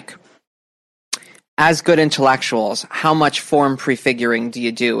between like, as good intellectuals, how much form prefiguring do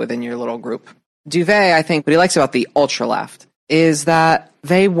you do within your little group? Duvet, I think, what he likes about the ultra-left is that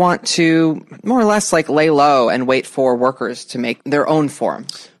they want to more or less like lay low and wait for workers to make their own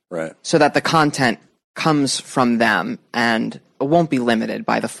forms. Right. So that the content comes from them and won't be limited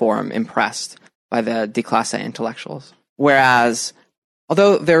by the form impressed by the déclassé intellectuals. Whereas,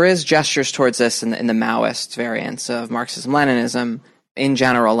 although there is gestures towards this in the Maoist variants of Marxism-Leninism, in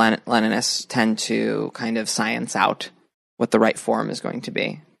general, Leninists tend to kind of science out what the right form is going to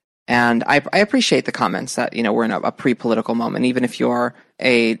be. And I appreciate the comments that, we're in a pre-political moment, even if you're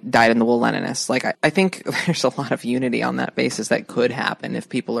a dyed-in-the-wool Leninist. Like, I think there's a lot of unity on that basis that could happen if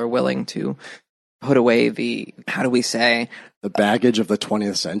people are willing to put away the baggage of the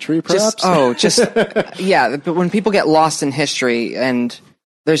 20th century, perhaps? Yeah, but when people get lost in history and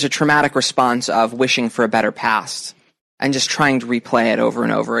there's a traumatic response of wishing for a better past and just trying to replay it over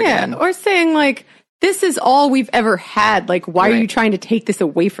and over again. Or saying, like, this is all we've ever had. Like, why are you trying to take this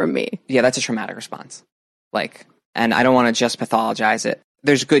away from me? Yeah, that's a traumatic response. Like, and I don't want to just pathologize it.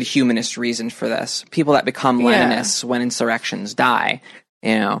 There's good humanist reason for this. People that become Leninists when insurrections die,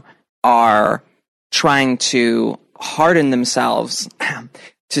 are trying to harden themselves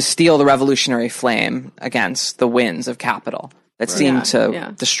to steal the revolutionary flame against the winds of capital that seem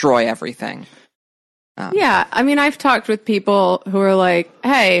to destroy everything. I mean, I've talked with people who are like,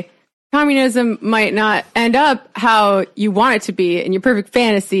 hey, communism might not end up how you want it to be in your perfect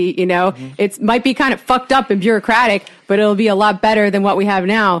fantasy, It might be kind of fucked up and bureaucratic, but it'll be a lot better than what we have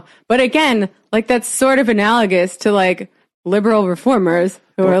now. But again, like, that's sort of analogous to, like, liberal reformers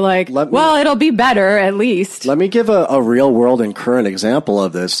who are like, it'll be better at least. Let me give a real world and current example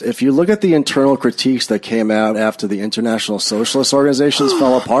of this. If you look at the internal critiques that came out after the International Socialist Organizations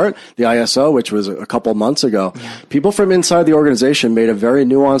fell apart, the ISO, which was a couple months ago, people from inside the organization made a very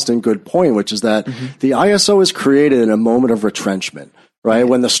nuanced and good point, which is that the ISO was created in a moment of retrenchment. Right?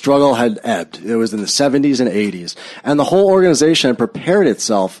 When the struggle had ebbed. It was in the 70s and 80s. And the whole organization had prepared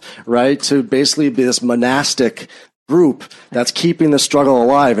itself, right, to basically be this monastic group that's keeping the struggle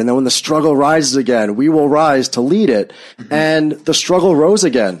alive. And then when the struggle rises again, we will rise to lead it. And the struggle rose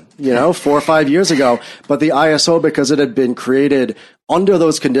again, 4 or 5 years ago. But the ISO, because it had been created under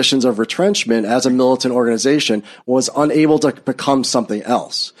those conditions of retrenchment as a militant organization, was unable to become something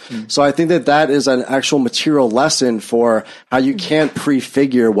else. So I think that is an actual material lesson for how you can't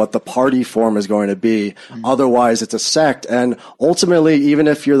prefigure what the party form is going to be. Otherwise, it's a sect. And ultimately, even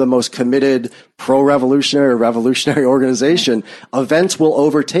if you're the most committed pro-revolutionary or revolutionary organization, events will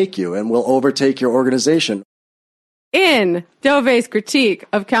overtake you and will overtake your organization. In Dove's critique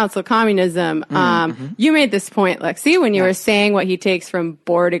of council communism, you made this point, Lexi, when you were saying what he takes from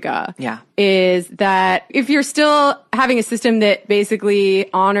Bordiga. Is that if you're still having a system that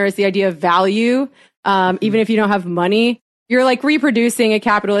basically honors the idea of value, even if you don't have money, you're like reproducing a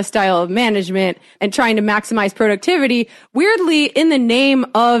capitalist style of management and trying to maximize productivity, weirdly in the name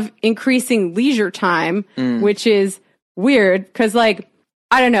of increasing leisure time, which is weird because, like,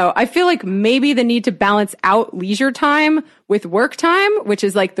 I don't know. I feel like maybe the need to balance out leisure time with work time, which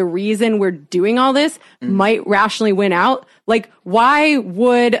is like the reason we're doing all this, might rationally win out. Like, why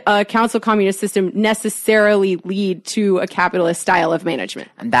would a council communist system necessarily lead to a capitalist style of management?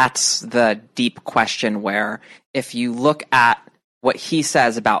 And that's the deep question where if you look at what he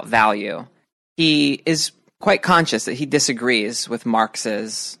says about value, he is quite conscious that he disagrees with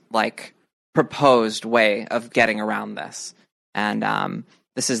Marx's, like, proposed way of getting around this. And,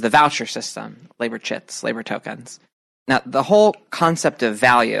 this is the voucher system, labor chits, labor tokens. Now, the whole concept of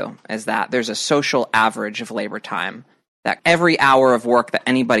value is that there's a social average of labor time, that every hour of work that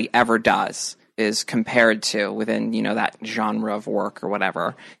anybody ever does is compared to within, that genre of work or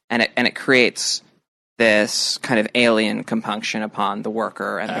whatever. And it creates this kind of alien compunction upon the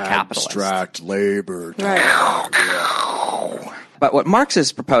worker and the capitalist. Abstract labor. Right. But what Marx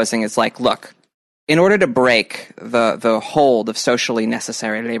is proposing is like, look, in order to break the hold of socially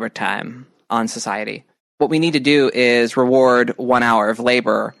necessary labor time on society, what we need to do is reward 1 hour of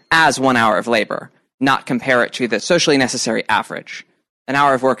labor as 1 hour of labor, not compare it to the socially necessary average. An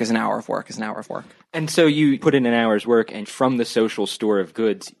hour of work is an hour of work is an hour of work. And so you put in an hour's work, and from the social store of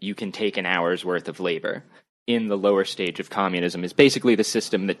goods, you can take an hour's worth of labor. In the lower stage of communism is basically the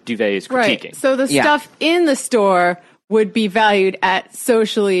system that Duvet is critiquing. Right. So the stuff in the store would be valued at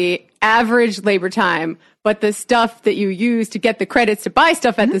socially average labor time, but the stuff that you use to get the credits to buy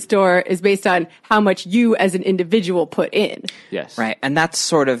stuff at the store is based on how much you as an individual put in. Yes. Right. And that's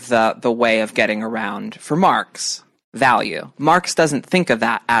sort of the way of getting around, for Marx, value. Marx doesn't think of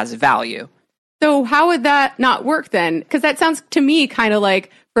that as value. So how would that not work then? Because that sounds to me kind of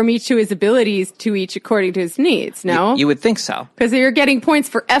like from each to his abilities, to each according to his needs, no? You would think so. Because you're getting points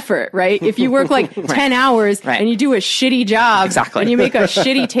for effort, right? If you work like 10 hours and you do a shitty job and you make a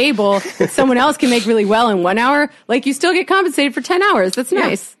shitty table that someone else can make really well in 1 hour, like you still get compensated for 10 hours. That's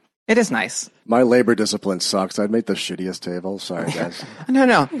nice. It is nice. My labor discipline sucks. I'd make the shittiest table. Sorry, guys.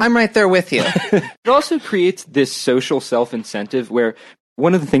 No, I'm right there with you. It also creates this social self-incentive where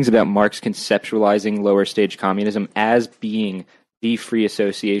one of the things about Marx conceptualizing lower stage communism as being the free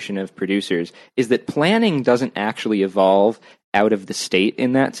association of producers is that planning doesn't actually evolve out of the state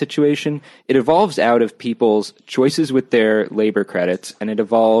in that situation. It evolves out of people's choices with their labor credits, and it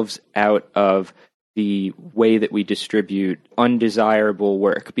evolves out of the way that we distribute undesirable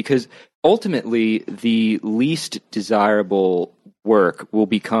work, because ultimately the least desirable work will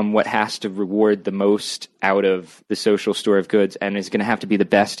become what has to reward the most out of the social store of goods and is going to have to be the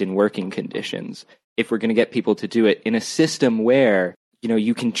best in working conditions if we're going to get people to do it in a system where, you know,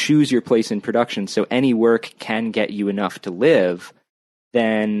 you can choose your place in production, so any work can get you enough to live.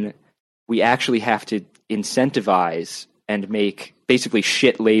 Then we actually have to incentivize and make basically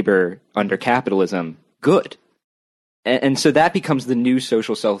shit labor under capitalism good. And so that becomes the new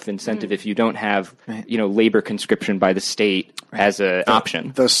social self-incentive if you don't have, you know, labor conscription by the state as an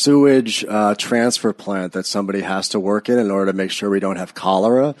option. The sewage transfer plant that somebody has to work in order to make sure we don't have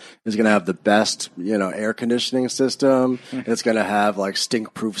cholera is going to have the best, you know, air conditioning system. It's going to have like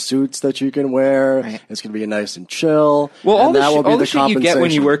stink-proof suits that you can wear. It's going to be nice and chill. Well, all and the shit you get when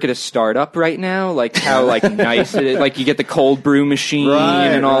you work at a startup right now, like how like nice it is, like you get the cold brew machine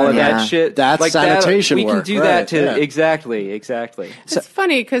and all of that shit. That's like sanitation we work. can do that to exactly. It's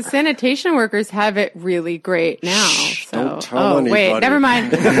funny because sanitation workers have it really great now. Don't tell anybody. Never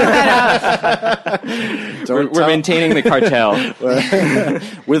mind. Cut that out. We're maintaining the cartel.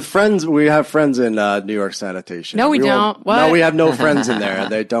 With friends, we have friends in New York sanitation. No, we don't. What? No, we have no friends in there.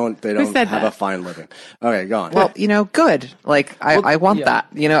 They don't have that? a fine living. Okay, go on. Well, you know, good. Like I want that.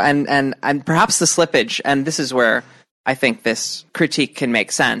 You know, and perhaps the slippage, and this is where I think this critique can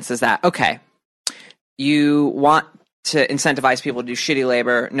make sense, is that okay, you want to incentivize people to do shitty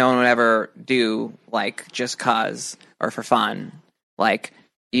labor no one would ever do, like, just cause or for fun. Like,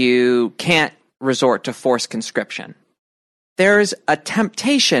 you can't resort to forced conscription. There's a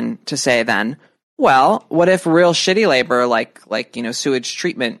temptation to say then, well, what if real shitty labor, like you know, sewage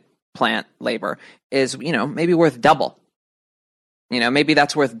treatment plant labor is, you know, maybe worth double. You know, maybe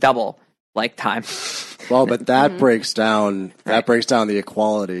that's worth double, like, time. Well, but that breaks down the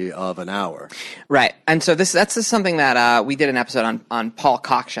equality of an hour. Right. And so that's just something that we did an episode on Paul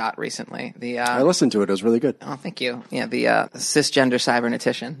Cockshot recently. I listened to it. It was really good. Oh, thank you. Yeah, the cisgender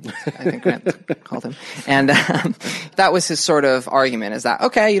cybernetician, I think Grant called him. And that was his sort of argument, is that,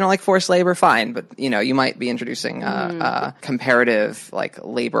 okay, you don't like forced labor, fine, but, you know, you might be introducing a comparative, like,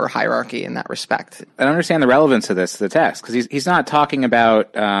 labor hierarchy in that respect. I don't understand the relevance of this to the text, because he's not talking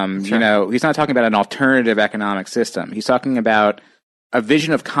about, you know, he's not talking about an alternative economic system. He's talking about a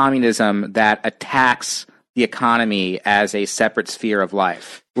vision of communism that attacks the economy as a separate sphere of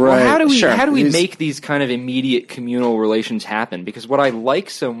life. Right. Well, how do we make these kind of immediate communal relations happen? Because what I like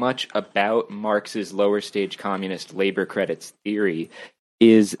so much about Marx's lower stage communist labor credits theory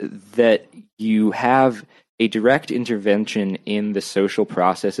is that you have a direct intervention in the social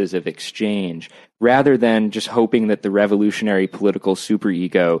processes of exchange, rather than just hoping that the revolutionary political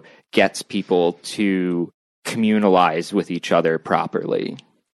superego gets people to communalize with each other properly.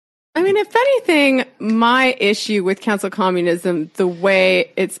 I mean, if anything, my issue with council communism, the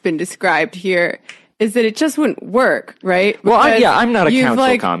way it's been described here, is that it just wouldn't work, right? Well, I'm not a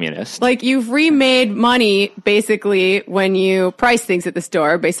council communist. Like, you've remade money, basically, when you price things at the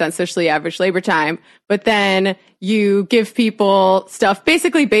store based on socially average labor time, but then you give people stuff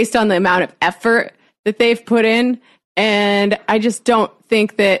basically based on the amount of effort that they've put in. And I just don't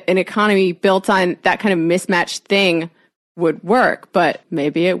think that an economy built on that kind of mismatched thing would work, but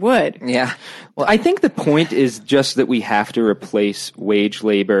maybe it would. Yeah. Well, I think the point is just that we have to replace wage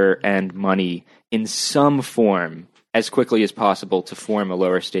labor and money in some form as quickly as possible to form a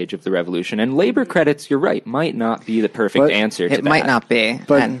lower stage of the revolution. And labor credits, you're right, might not be the perfect answer to that. It might not be.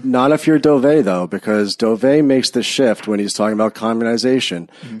 But not if you're Dove, though, because Dove makes the shift when he's talking about communization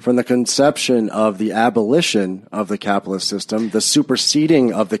from the conception of the abolition of the capitalist system, the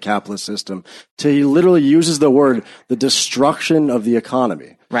superseding of the capitalist system, to he literally uses the word the destruction of the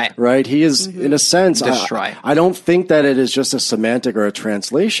economy. Right. He is, in a sense, destroy. I don't think that it is just a semantic or a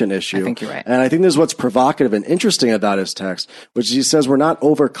translation issue. I think you're right. And I think this is what's provocative and interesting about his text, which he says we're not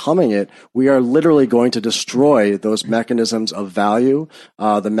overcoming it. We are literally going to destroy those mechanisms of value,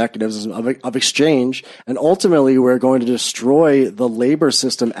 the mechanisms of exchange, and ultimately we're going to destroy the labor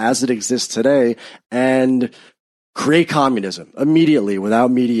system as it exists today. And create communism immediately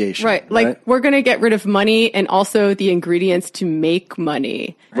without mediation. Right. Like, we're going to get rid of money and also the ingredients to make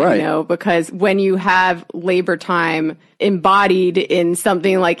money. Right. You know, because when you have labor time embodied in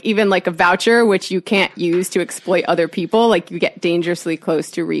something like even like a voucher, which you can't use to exploit other people, like you get dangerously close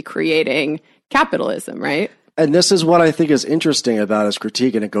to recreating capitalism, right? And this is what I think is interesting about his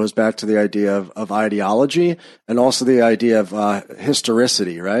critique, and it goes back to the idea of ideology and also the idea of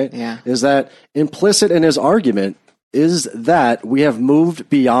historicity, right? Yeah. Is that implicit in his argument is that we have moved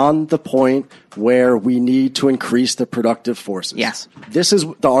beyond the point where we need to increase the productive forces. Yes. This is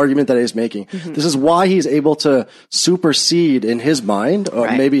the argument that he's making. Mm-hmm. This is why he's able to supersede in his mind, or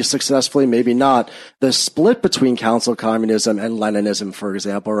Right. maybe successfully, maybe not, the split between council communism and Leninism, for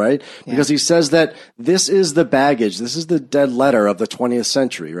example, right? Because he says that this is the baggage, this is the dead letter of the 20th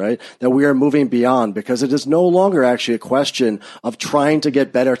century, right? That we are moving beyond because it is no longer actually a question of trying to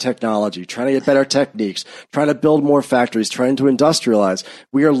get better technology, trying to get better techniques, trying to build more factories, trying to industrialize.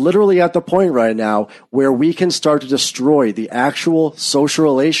 We are literally at the point right now where we can start to destroy the actual social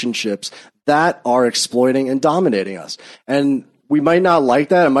relationships that are exploiting and dominating us. And we might not like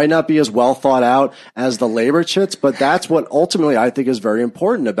that. It might not be as well thought out as the labor chits, but that's what ultimately I think is very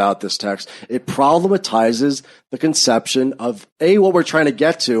important about this text. It problematizes the conception of A, what we're trying to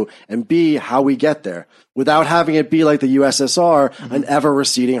get to, and B, how we get there, without having it be like the USSR, an ever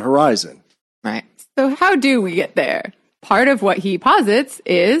receding horizon. Right. So how do we get there? Part of what he posits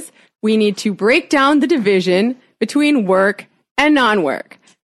is we need to break down the division between work and non-work.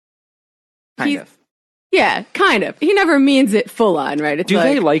 Kind of. Yeah, kind of. He never means it full on, right? It's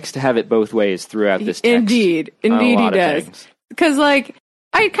Duvay likes to have it both ways throughout this text. Indeed on a he lot of does. things. Because, like,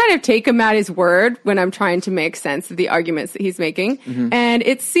 I kind of take him at his word when I'm trying to make sense of the arguments that he's making. Mm-hmm. And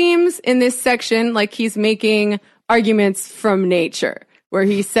it seems in this section like he's making arguments from nature, where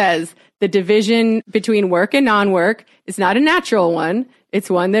he says the division between work and non-work is not a natural one. It's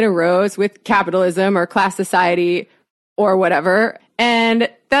one that arose with capitalism or class society or whatever. And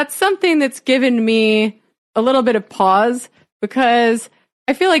that's something that's given me a little bit of pause, because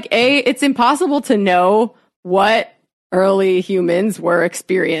I feel like, A, it's impossible to know what early humans were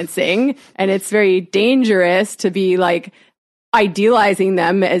experiencing, and it's very dangerous to be like idealizing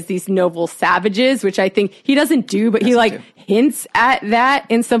them as these noble savages, which I think he doesn't do, but he like hints at that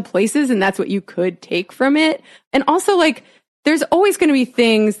in some places, and that's what you could take from it. And also, like, there's always going to be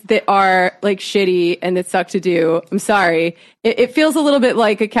things that are like shitty and that suck to do. I'm sorry. It feels a little bit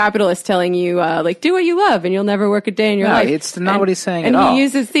like a capitalist telling you, like, do what you love and you'll never work a day in your life. It's not what he's saying and at all. he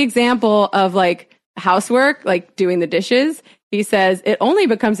uses the example of like housework, like doing the dishes. He says it only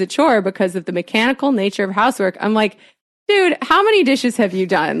becomes a chore because of the mechanical nature of housework. I'm like, dude, how many dishes have you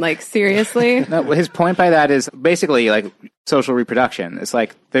done? Like, seriously? No, his point by that is basically like social reproduction. It's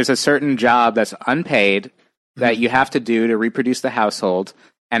like there's a certain job that's unpaid that you have to do to reproduce the household,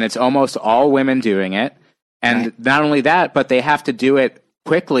 and it's almost all women doing it. And not only that, but they have to do it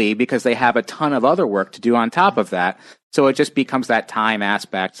quickly because they have a ton of other work to do on top of that. So it just becomes that time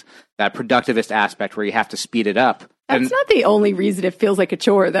aspect, that productivist aspect where you have to speed it up. That's not the only reason it feels like a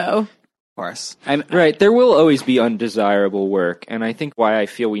chore, though. Of course. And Right, there will always be undesirable work, and I think why I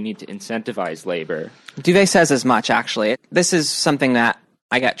feel we need to incentivize labor. Duvay says as much, actually. This is something that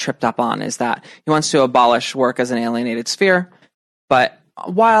I got tripped up on, is that he wants to abolish work as an alienated sphere, but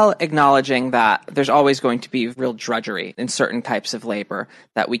while acknowledging that there's always going to be real drudgery in certain types of labor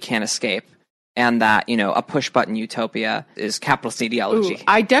that we can't escape, and that, you know, a push-button utopia is capitalist ideology. Ooh,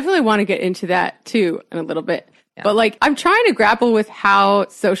 I definitely want to get into that, too, in a little bit. Yeah. But, like, I'm trying to grapple with how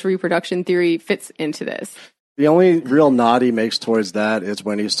social reproduction theory fits into this. The only real nod he makes towards that is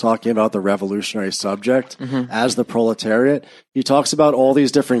when he's talking about the revolutionary subject as the proletariat. He talks about all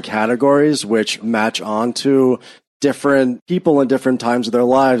these different categories which match on to different people in different times of their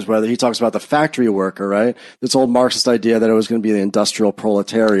lives, whether he talks about the factory worker, right? This old Marxist idea that it was going to be the industrial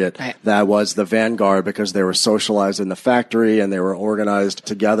proletariat that was the vanguard because they were socialized in the factory and they were organized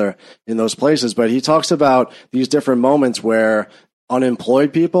together in those places. But he talks about these different moments where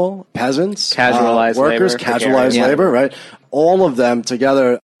unemployed people, peasants, Casualized workers, labor, casualized labor, right? All of them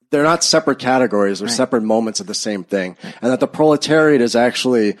together, they're not separate categories, they're separate moments of the same thing. And that the proletariat is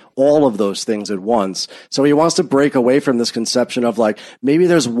actually all of those things at once. So he wants to break away from this conception of like, maybe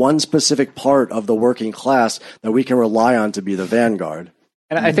there's one specific part of the working class that we can rely on to be the vanguard.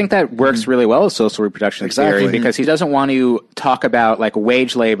 And I think that works really well with social reproduction theory, because he doesn't want to talk about like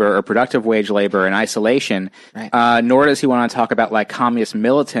wage labor or productive wage labor in isolation, nor does he want to talk about like communist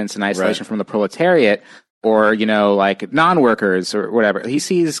militants in isolation from the proletariat. or, like non-workers or whatever. He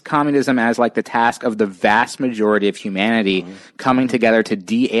sees communism as like the task of the vast majority of humanity coming together to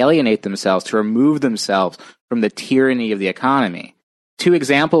de-alienate themselves, to remove themselves from the tyranny of the economy. 2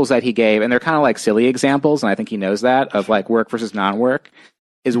 examples that he gave, and they're kind of like silly examples, and I think he knows that, of like work versus non-work,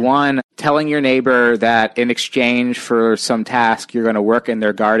 is one, telling your neighbor that in exchange for some task, you're going to work in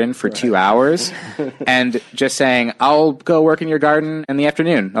their garden for 2 hours, and just saying, I'll go work in your garden in the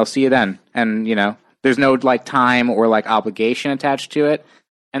afternoon. I'll see you then. And, there's no like time or like obligation attached to it.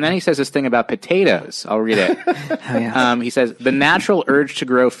 And then he says this thing about potatoes. I'll read it. Oh, yeah. He says, the natural urge to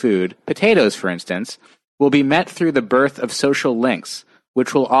grow food, potatoes, for instance, will be met through the birth of social links,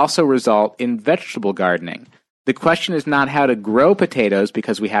 which will also result in vegetable gardening. The question is not how to grow potatoes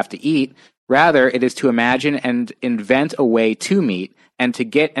because we have to eat. Rather, it is to imagine and invent a way to meet and to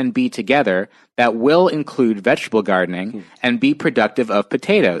get and be together that will include vegetable gardening and be productive of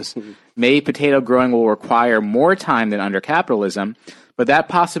potatoes. Maybe potato growing will require more time than under capitalism, but that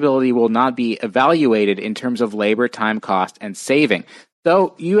possibility will not be evaluated in terms of labor, time, cost, and saving.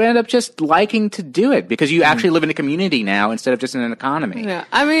 So you end up just liking to do it because you actually live in a community now instead of just in an economy. Yeah,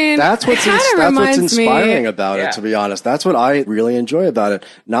 I mean, that's what's inspiring about Yeah. it, to be honest. That's what I really enjoy about it.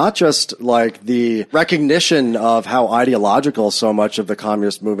 Not just like the recognition of how ideological so much of the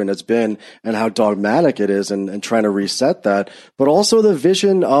communist movement has been and how dogmatic it is and trying to reset that, but also the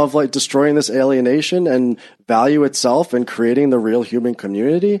vision of like destroying this alienation and value itself and creating the real human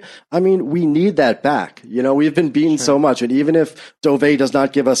community. I mean, we need that back. We've been beaten so much. And even if Dove does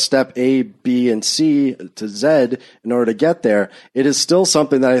not give us step A, B, and C to Z in order to get there, it is still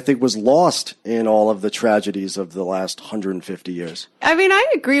something that I think was lost in all of the tragedies of the last 150 years. I mean, I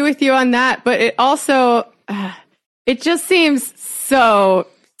agree with you on that, but it also, it just seems so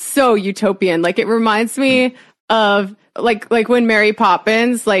utopian. Like, it reminds me of like when Mary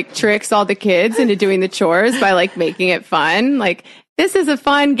Poppins like tricks all the kids into doing the chores by like making it fun. Like, this is a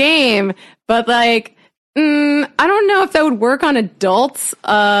fun game, but like, I don't know if that would work on adults.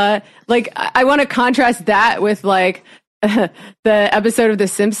 Like, I want to contrast that with like the episode of The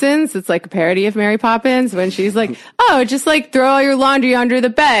Simpsons. It's like a parody of Mary Poppins when she's like, oh, just like throw all your laundry under the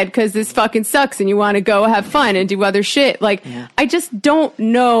bed because this fucking sucks and you want to go have fun and do other shit. Like, I just don't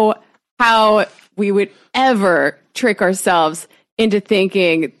know how we would ever trick ourselves into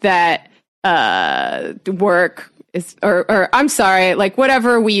thinking that work is, or I'm sorry, like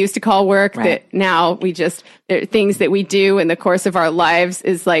whatever we used to call work, that now we just, there are things that we do in the course of our lives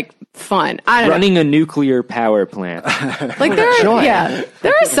is like fun. I don't Running a nuclear power plant. Like there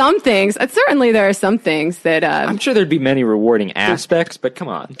are some things. Certainly there are some things that I'm sure there'd be many rewarding aspects, but come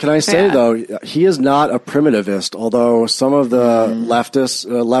on. Can I say though, he is not a primitivist, although some of the leftists,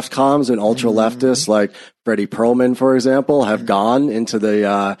 left comms and ultra leftists like Freddie Perlman, for example, have gone into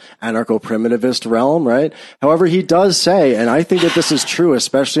the anarcho-primitivist realm, right? However, he does say, and I think that this is true,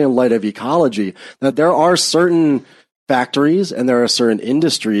 especially in light of ecology, that there are certain factories and there are certain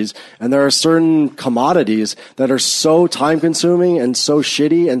industries and there are certain commodities that are so time consuming and so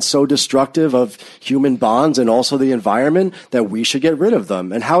shitty and so destructive of human bonds and also the environment that we should get rid of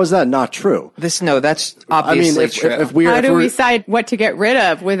them. And how is that not true? That's obviously true. How do we decide what to get rid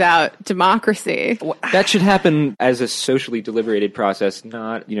of without democracy? That should happen as a socially deliberated process,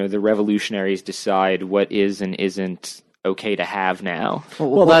 not, the revolutionaries decide what is and isn't okay to have now.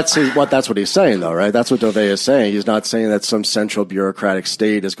 Well, that's what he's saying, though, right? That's what Dove is saying. He's not saying that some central bureaucratic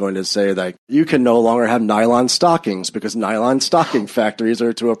state is going to say that you can no longer have nylon stockings because nylon stocking factories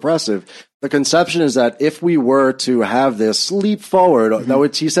are too oppressive. The conception is that if we were to have this leap forward,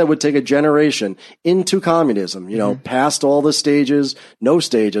 that he said would take a generation into communism, past all the stages, no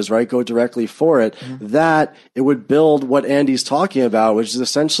stages, right? Go directly for it, that it would build what Andy's talking about, which is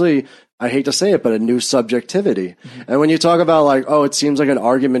essentially, I hate to say it, but a new subjectivity. And when you talk about like, oh, it seems like an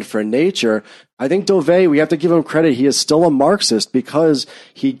argument for nature, I think Dove, we have to give him credit. He is still a Marxist because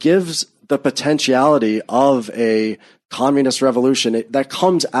he gives the potentiality of a communist revolution that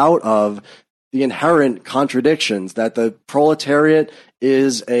comes out of the inherent contradictions that the proletariat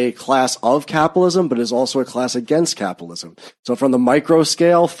is a class of capitalism, but is also a class against capitalism. So from the micro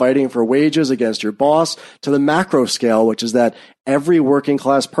scale, fighting for wages against your boss, to the macro scale, which is that every working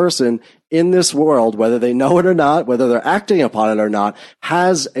class person in this world, whether they know it or not, whether they're acting upon it or not,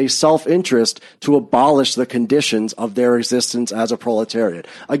 has a self-interest to abolish the conditions of their existence as a proletariat.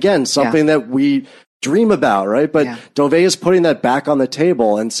 Again, something that we dream about, right? But Dove is putting that back on the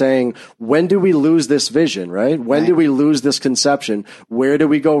table and saying, when do we lose this vision, right? When do we lose this conception? Where do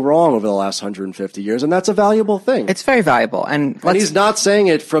we go wrong over the last 150 years? And that's a valuable thing. It's very valuable. And he's not saying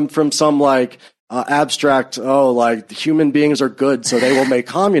it from some like, abstract, like human beings are good, so they will make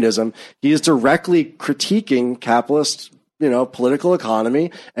communism. He is directly critiquing capitalist, political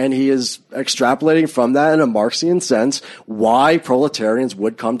economy, and he is extrapolating from that in a Marxian sense why proletarians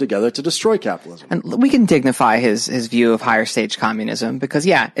would come together to destroy capitalism. And we can dignify his view of higher stage communism because,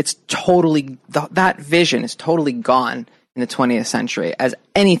 it's totally, that vision is totally gone in the 20th century as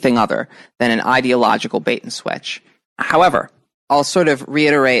anything other than an ideological bait and switch. However, I'll sort of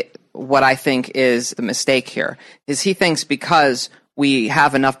reiterate what I think is the mistake here, is he thinks because we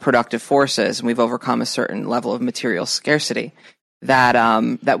have enough productive forces and we've overcome a certain level of material scarcity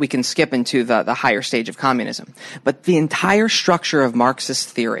that we can skip into the higher stage of communism. But the entire structure of Marxist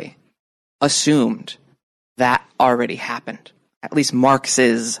theory assumed that already happened, at least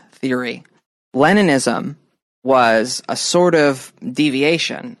Marx's theory. Leninism was a sort of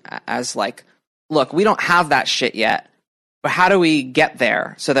deviation as like, look, we don't have that shit yet, but how do we get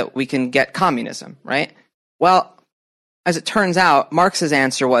there so that we can get communism, right? Well, as it turns out, Marx's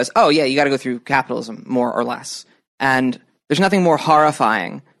answer was, you got to go through capitalism, more or less. And there's nothing more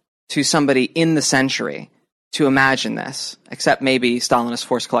horrifying to somebody in the century to imagine this, except maybe Stalinist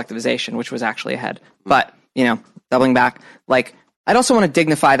forced collectivization, which was actually ahead. But, doubling back, I'd also want to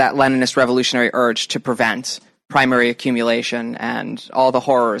dignify that Leninist revolutionary urge to prevent primary accumulation and all the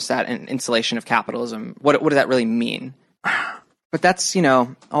horrors that an installation of capitalism, what does that really mean? But that's,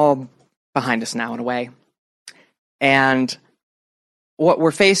 all behind us now in a way. And what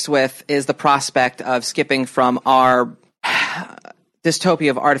we're faced with is the prospect of skipping from our dystopia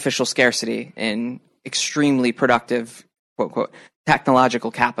of artificial scarcity in extremely productive, quote, quote,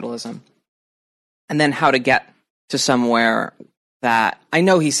 technological capitalism, and then how to get to somewhere that, I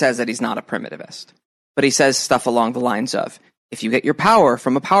know he says that he's not a primitivist, but he says stuff along the lines of, if you get your power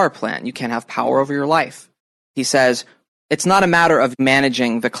from a power plant, you can't have power over your life. He says, it's not a matter of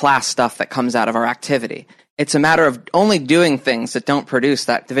managing the class stuff that comes out of our activity. It's a matter of only doing things that don't produce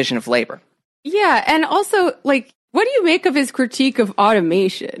that division of labor. Yeah, and also, what do you make of his critique of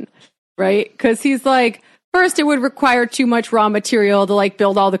automation, right? Because he's like, first, it would require too much raw material to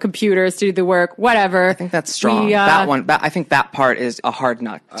build all the computers to do the work, whatever. I think that's strong. I think that part is a hard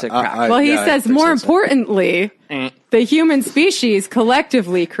nut to crack. He says, more importantly, the human species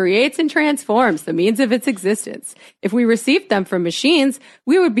collectively creates and transforms the means of its existence. If we received them from machines,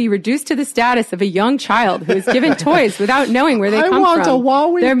 we would be reduced to the status of a young child who is given toys without knowing where they come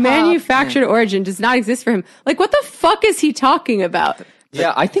from. Their manufactured origin does not exist for him. What the fuck is he talking about?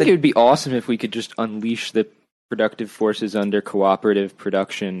 Yeah, I think it would be awesome if we could just unleash the productive forces under cooperative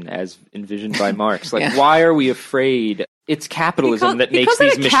production as envisioned by Marx. Why are we afraid? It's capitalism that makes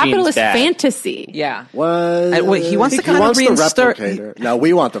these machines capitalist bad. fantasy. Yeah. What? He wants to kind of reinsert. No,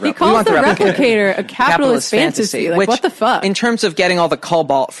 we want the replicator. He calls the replicator a capitalist fantasy. Which, what the fuck? In terms of getting all the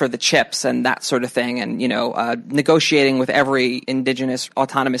cobalt for the chips and that sort of thing, and negotiating with every indigenous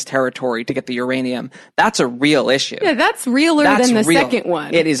autonomous territory to get the uranium, that's a real issue. Yeah, that's realer than the second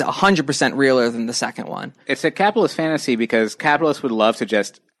one. It is 100% realer than the second one. It's a capitalist fantasy because capitalists would love to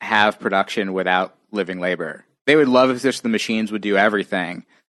just have production without living labor. They would love if just the machines would do everything.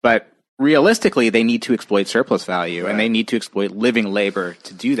 But realistically, they need to exploit surplus value, and they need to exploit living labor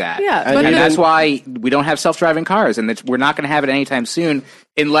to do that. Yeah, and that's why we don't have self-driving cars, and we're not going to have it anytime soon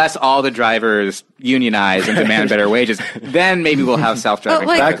unless all the drivers unionize and demand better wages. Then maybe we'll have self-driving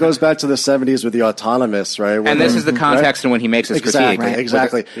cars. That goes back to the 70s with the autonomous, right? And this is the context in when he makes his critique.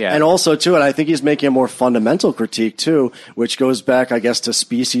 Exactly. Yeah. And also, too, and I think he's making a more fundamental critique, too, which goes back, I guess, to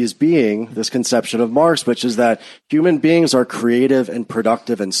species being, this conception of Marx, which is that human beings are creative and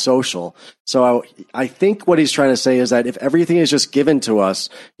productive and social. So I think what he's trying to say is that if everything is just given to us,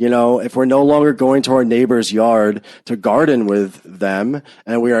 if we're no longer going to our neighbor's yard to garden with them,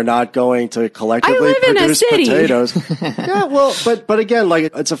 and we are not going to collectively produce potatoes. Yeah, well, but again,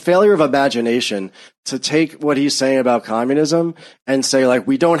 it's a failure of imagination to take what he's saying about communism and say,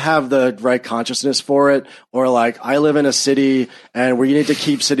 we don't have the right consciousness for it, or I live in a city and we need to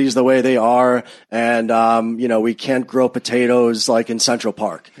keep cities the way they are, and we can't grow potatoes in Central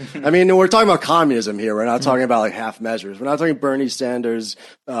Park. I mean, we're talking about communism here. We're not talking about half measures. We're not talking Bernie Sanders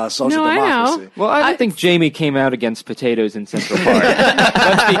social democracy. I know. Well, I don't think Jamie came out against potatoes in Central Park.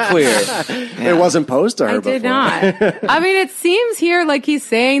 Let's be clear. It wasn't posed to her before. I did not. I mean, it seems here he's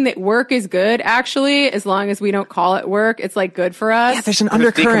saying that work is good, actually, as long as we don't call it work. It's good for us. Yeah, there's an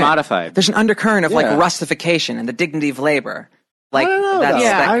undercurrent. Decommodified. There's an undercurrent of rustification and the dignity of labor.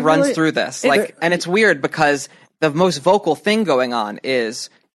 That runs through this. And it's weird because the most vocal thing going on is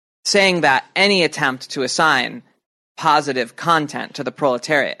saying that any attempt to assign positive content to the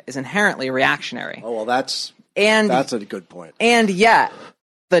proletariat is inherently reactionary. Oh, well, that's a good point. And yet,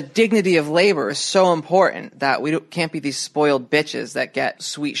 the dignity of labor is so important that we can't be these spoiled bitches that get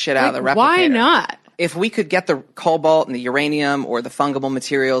sweet shit out of the replicator. Why not? If we could get the cobalt and the uranium or the fungible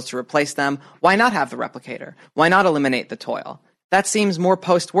materials to replace them, why not have the replicator? Why not eliminate the toil? That seems more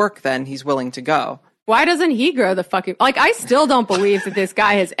post-work than he's willing to go. Why doesn't he grow the fucking... Like, I still don't believe that this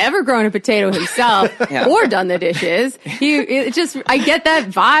guy has ever grown a potato himself or done the dishes. I get that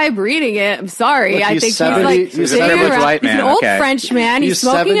vibe reading it. I'm sorry. Look, I think 70, he's like... He's an old French man. He's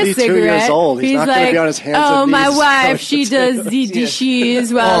smoking a cigarette. Years old. He's not like, going to be on his hands oh, and my knees. wife, she does the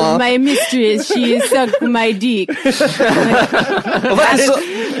dishes. Well, my mistress, she sucked my dick.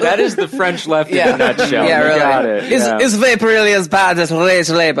 That is the French left in a nutshell. Yeah, really. Got it. Is vape really as bad as wage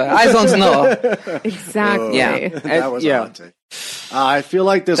labor? I don't know. Exactly. Yeah. That was a hot take. I feel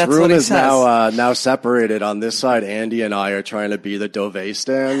like this That's room what he is says. now separated. On this side, Andy and I are trying to be the Dove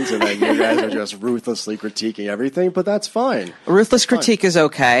stands, and then you guys are just ruthlessly critiquing everything, but that's fine. Ruthless critique is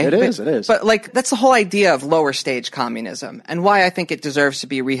okay. It is. But, like, that's the whole idea of lower stage communism, and why I think it deserves to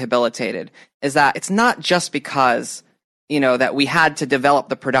be rehabilitated, is that it's not just because, that we had to develop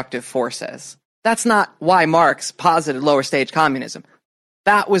the productive forces. That's not why Marx posited lower stage communism.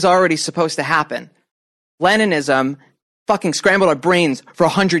 That was already supposed to happen. Leninism fucking scrambled our brains for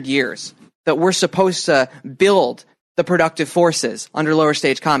 100 years that we're supposed to build the productive forces under lower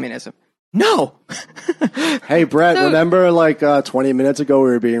stage communism. No. Hey, Brett, remember 20 minutes ago we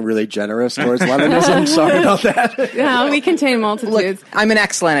were being really generous towards Leninism? Sorry about that. Yeah, we contain multitudes. Look, I'm an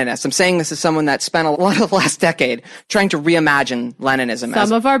ex-Leninist. I'm saying this as someone that spent a lot of the last decade trying to reimagine Leninism.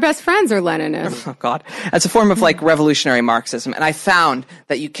 Some of our best friends are Leninists. Oh, God. As a form of revolutionary Marxism. And I found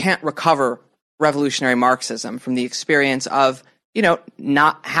that you can't recover revolutionary Marxism from the experience of,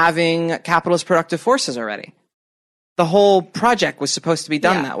 not having capitalist productive forces already. The whole project was supposed to be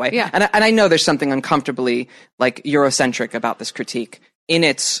done that way. Yeah. And I know there's something uncomfortably Eurocentric about this critique in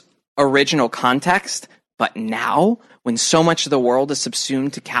its original context, but now, when so much of the world is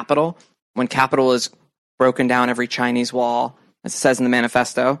subsumed to capital, when capital is broken down every Chinese wall, as it says in the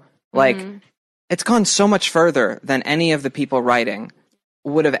manifesto, it's gone so much further than any of the people writing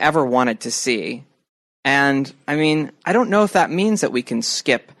would have ever wanted to see. And, I don't know if that means that we can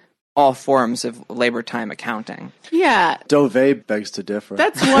skip all forms of labor time accounting. Yeah. Dove begs to differ.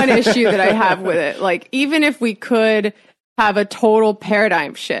 That's one issue that I have with it. Even if we could have a total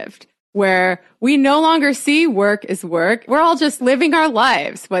paradigm shift where we no longer see work as work, we're all just living our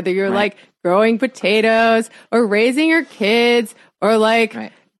lives, whether you're growing potatoes or raising your kids or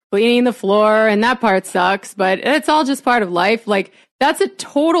cleaning the floor, and that part sucks, but it's all just part of life. That's a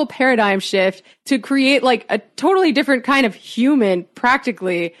total paradigm shift to create a totally different kind of human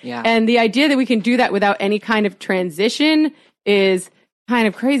practically. Yeah. And the idea that we can do that without any kind of transition is kind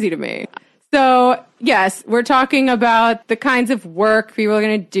of crazy to me. So yes, we're talking about the kinds of work people are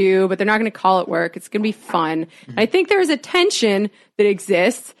going to do, but they're not going to call it work. It's going to be fun. Mm-hmm. I think there's a tension that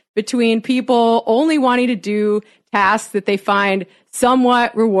exists between people only wanting to do tasks that they find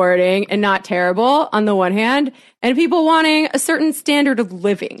somewhat rewarding and not terrible on the one hand, and people wanting a certain standard of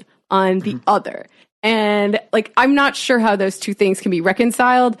living on the other. And I'm not sure how those two things can be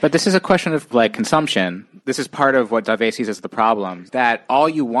reconciled. But this is a question of consumption. This is part of what Dave sees as the problem, that all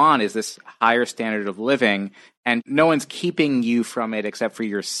you want is this higher standard of living, and no one's keeping you from it except for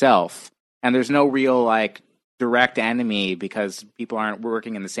yourself. And there's no real direct enemy because people aren't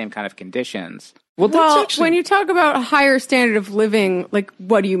working in the same kind of conditions. Well, when you talk about a higher standard of living,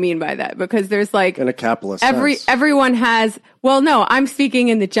 what do you mean by that? Because there's in a capitalist sense. Everyone has, no, I'm speaking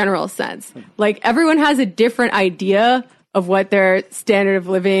in the general sense. Everyone has a different idea of what their standard of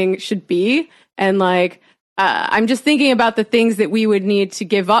living should be. And I'm just thinking about the things that we would need to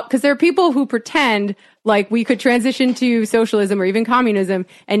give up, because there are people who pretend we could transition to socialism or even communism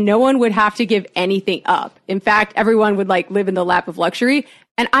and no one would have to give anything up. In fact, everyone would live in the lap of luxury.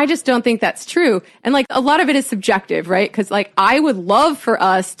 And I just don't think that's true. And a lot of it is subjective, right? Because I would love for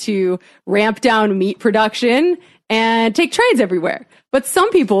us to ramp down meat production and take trains everywhere. But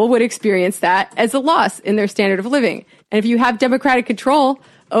some people would experience that as a loss in their standard of living. And if you have democratic control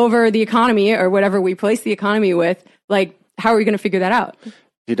over the economy or whatever we place the economy with, how are we going to figure that out?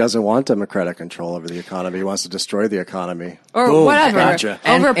 He doesn't want democratic control over the economy. He wants to destroy the economy. Or Boom, whatever. Gotcha.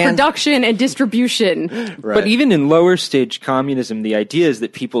 Over production and distribution. Right. But even in lower stage communism, the idea is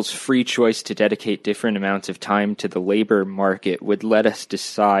that people's free choice to dedicate different amounts of time to the labor market would let us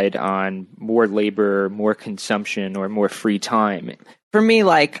decide on more labor, more consumption, or more free time. For me,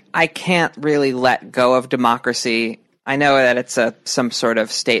 I can't really let go of democracy I know that it's some sort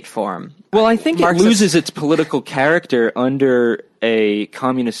of state form. Well, I think Marxist- it loses its political character under a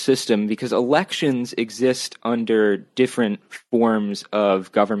communist system because elections exist under different forms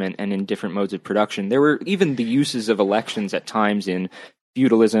of government and in different modes of production. There were even the uses of elections at times in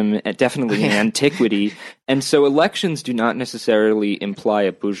feudalism, and definitely in antiquity, and so elections do not necessarily imply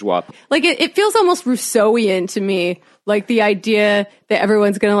a bourgeois. Like it feels almost Rousseauian to me, like the idea that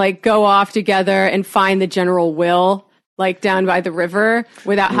everyone's going to like go off together and find the general will, like down by the river,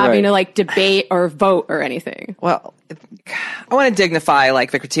 without having to like debate or vote or anything. Well, I want to dignify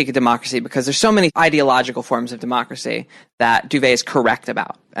like the critique of democracy because there's so many ideological forms of democracy that Duvet is correct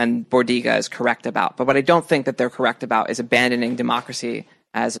about and Bordiga is correct about. But what I don't think that they're correct about is abandoning democracy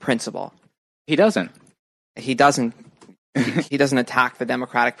as a principle. He doesn't. He doesn't attack the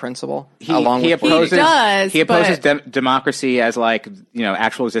democratic principle. He opposes democracy as like,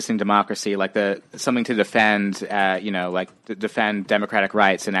 actual existing democracy, like something to defend, to defend democratic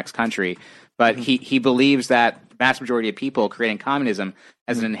rights in X country. But he believes that vast majority of people creating communism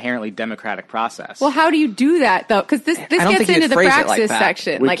as an inherently democratic process. Well, how do you do that though? Because this gets into the praxis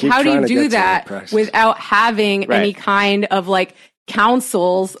section. Like how do you do that without having any kind of like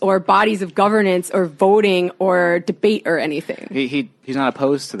councils or bodies of governance or voting or debate or anything? He's not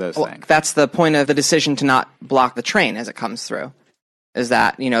opposed to those things. That's the point of the decision to not block the train as it comes through. Is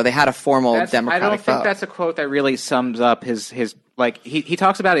that, they had a formal democratic I don't think vote. that's a quote that really sums up his like, he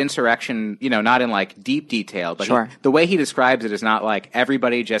talks about insurrection, not in like deep detail, but sure. The way he describes it is not like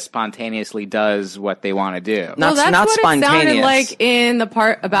everybody just spontaneously does what they want to do. Well, that's not what spontaneous. It sounded like in the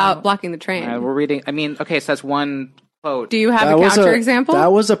part about blocking the train. We're reading, so that's one quote. Do you have a counter example?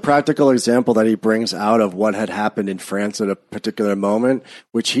 That was a practical example that he brings out of what had happened in France at a particular moment,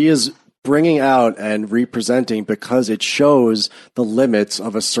 which he is bringing out and representing because it shows the limits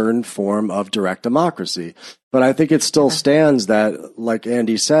of a certain form of direct democracy. But I think it still stands that, like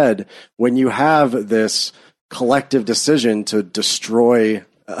Andy said, when you have this collective decision to destroy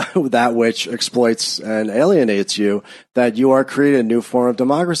that which exploits and alienates you, that you are creating a new form of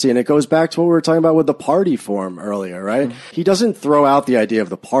democracy. And it goes back to what we were talking about with the party form earlier, right? Mm-hmm. He doesn't throw out the idea of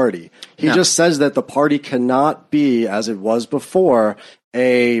the party. He just says that the party cannot be, as it was before,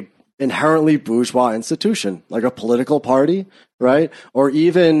 a inherently bourgeois institution, like a political party, right? Or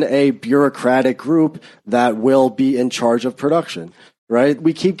even a bureaucratic group that will be in charge of production, right?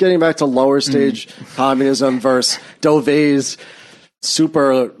 We keep getting back to lower stage communism versus Dovet's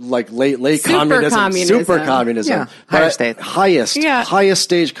super late communism, super communism, yeah, higher state, highest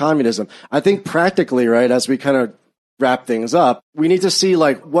stage communism. I think practically, right, as we kind of wrap things up, we need to see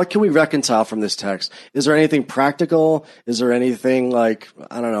what can we reconcile from this text? Is there anything practical? Is there anything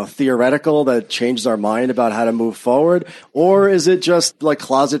theoretical that changes our mind about how to move forward? Or is it just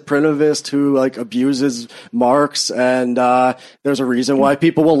closet primitivist who abuses Marx and there's a reason why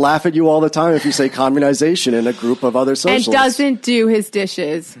people will laugh at you all the time if you say communization in a group of other socialists? And doesn't do his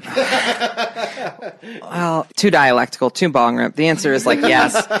dishes. Well, too dialectical, too bong rip. The answer is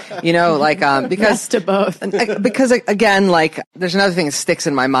yes. Because yes to both. Because again, there's another thing that sticks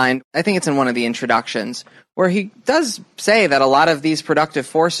in my mind. I think it's in one of the introductions where he does say that a lot of these productive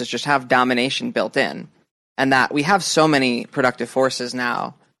forces just have domination built in, and that we have so many productive forces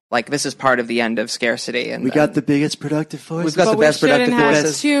now. This is part of the end of scarcity. And we got the biggest productive forces. We've got the best productive forces. We shouldn't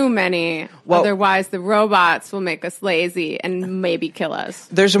have too many. Otherwise, the robots will make us lazy and maybe kill us.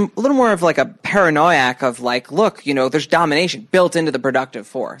 There's a little more of a paranoiac of look, there's domination built into the productive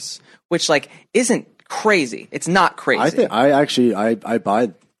force, which isn't crazy. It's not crazy. I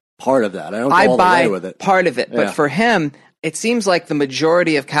buy part of that. I don't go all the way with it. Part of it. But for him, it seems like the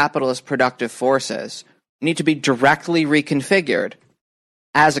majority of capitalist productive forces need to be directly reconfigured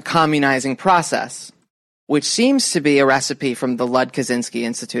as a communizing process, which seems to be a recipe from the Lud-Kaczynski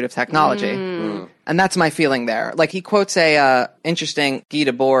Institute of Technology. And that's my feeling there. He quotes a interesting Guy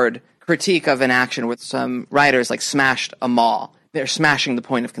Debord critique of an action with some writers smashed a mall. They're smashing the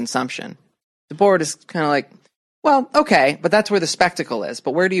point of consumption. Debord is kind of well, okay, but that's where the spectacle is.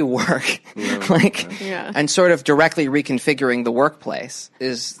 But where do you work? And sort of directly reconfiguring the workplace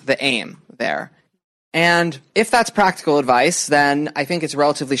is the aim there. And if that's practical advice, then I think it's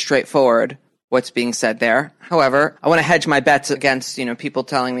relatively straightforward what's being said there. However, I want to hedge my bets against, people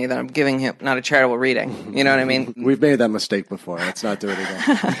telling me that I'm giving him not a charitable reading. You know what I mean? We've made that mistake before. Let's not do it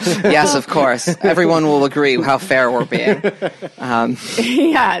again. Yes, of course. Everyone will agree how fair we're being.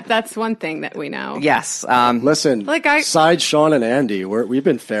 Yeah, that's one thing that we know. Yes. Listen, side Sean and Andy, we've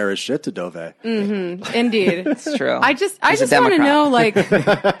been fair as shit to Dove. Mm-hmm. Indeed. It's true. I just want to know,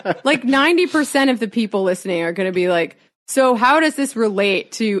 90% of the people listening are going to be So how does this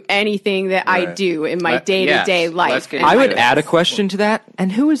relate to anything that I do in my day-to-day life? I would add a question to that.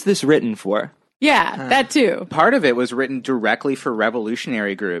 And who is this written for? Yeah, that too. Part of it was written directly for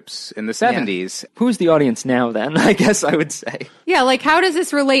revolutionary groups in the 70s. Who's the audience now, then? I guess I would say. Yeah, like, how does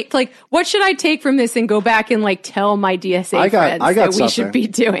this relate? Like, what should I take from this and go back and, like, tell my DSA friends that we should be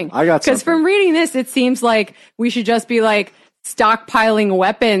doing? Because from reading this, it seems like we should just be, like, stockpiling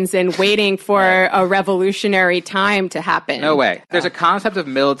weapons and waiting for a revolutionary time to happen. No way. There's a concept of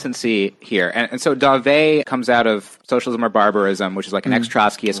militancy here. And so Dave comes out of Socialism or Barbarism, which is like an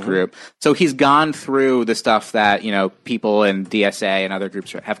ex-Trotskyist group. So he's gone through the stuff that, you know, people in DSA and other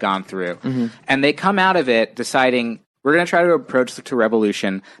groups have gone through. And they come out of it deciding, we're going to try to approach to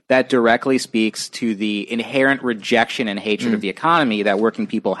revolution that directly speaks to the inherent rejection and hatred of the economy that working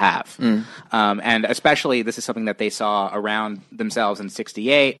people have. And especially, this is something that they saw around themselves in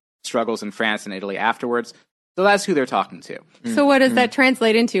 68, struggles in France and Italy afterwards. So that's who they're talking to. So what does that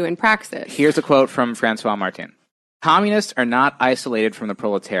translate into in praxis? Here's a quote from Francois Martin. Communists are not isolated from the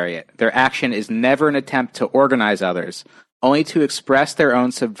proletariat. Their action is never an attempt to organize others, only to express their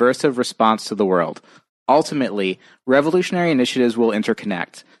own subversive response to the world. Ultimately, revolutionary initiatives will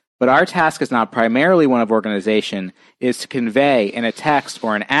interconnect, but our task is not primarily one of organization. It is to convey in a text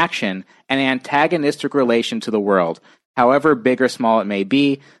or an action an antagonistic relation to the world. However big or small it may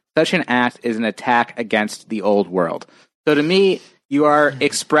be, such an act is an attack against the old world. So to me, you are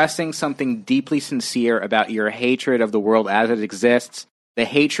expressing something deeply sincere about your hatred of the world as it exists, the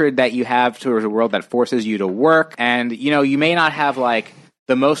hatred that you have towards a world that forces you to work, and, you know, you may not have, like,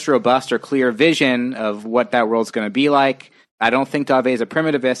 the most robust or clear vision of what that world's going to be like. I don't think Dave is a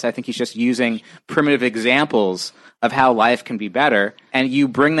primitivist. I think he's just using primitive examples of how life can be better. And you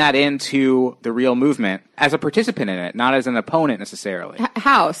bring that into the real movement as a participant in it, not as an opponent necessarily.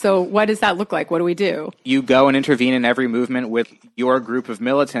 How? So what does that look like? What do we do? You go and intervene in every movement with your group of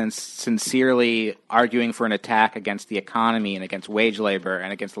militants sincerely arguing for an attack against the economy and against wage labor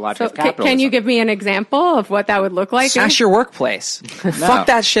and against the logic of capitalism. Can you give me an example of what that would look like? Smash your workplace. Fuck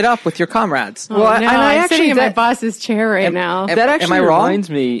that shit up with your comrades. Oh, well, no, I'm sitting in my boss's chair right now. That actually reminds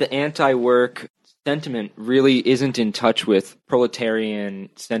me, the anti-work sentiment really isn't in touch with proletarian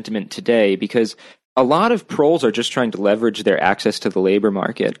sentiment today, because a lot of proles are just trying to leverage their access to the labor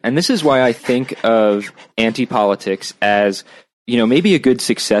market. And this is why I think of anti-politics as, you know, maybe a good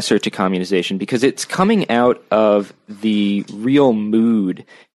successor to communization, because it's coming out of the real mood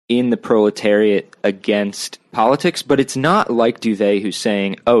in the proletariat against politics, but it's not like Duvet who's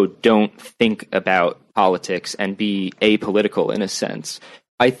saying, oh, don't think about politics and be apolitical in a sense.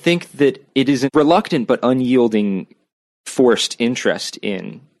 I think that it is a reluctant but unyielding forced interest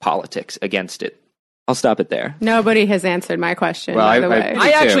in politics against it. I'll stop it there. Nobody has answered my question, by the way.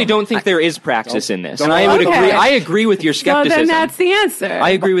 I actually don't think there is praxis in this. And I would agree. I agree with your skepticism. Well, then that's the answer. I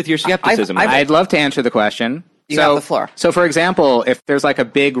agree with your skepticism. I'd love to answer the question. You have the floor. So, for example, if there's like a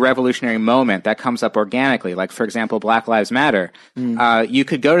big revolutionary moment that comes up organically, like, for example, Black Lives Matter, you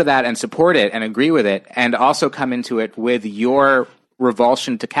could go to that and support it and agree with it, and also come into it with your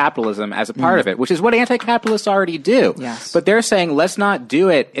revulsion to capitalism as a part of it, which is what anti-capitalists already do. Yes. But they're saying, let's not do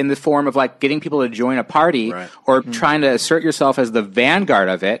it in the form of, like, getting people to join a party or trying to assert yourself as the vanguard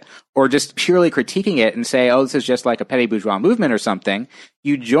of it, or just purely critiquing it and say, oh, this is just like a petty bourgeois movement or something.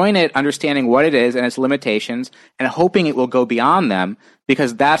 You join it understanding what it is and its limitations and hoping it will go beyond them,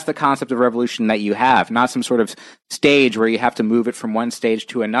 because that's the concept of revolution that you have, not some sort of stage where you have to move it from one stage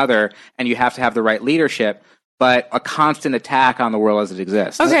to another and you have to have the right leadership, but a constant attack on the world as it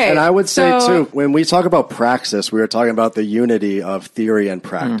exists. Okay, and I would say, too, when we talk about praxis, we were talking about the unity of theory and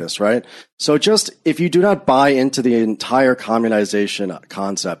practice, right? So just, if you do not buy into the entire communization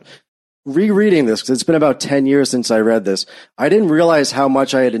concept, rereading this, because it's been about 10 years since I read this, I didn't realize how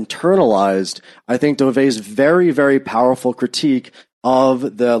much I had internalized, I think, Dovet's very, very powerful critique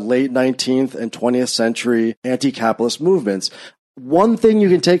of the late 19th and 20th century anti-capitalist movements. One thing you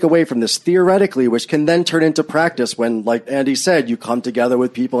can take away from this theoretically, which can then turn into practice when, like Andy said, you come together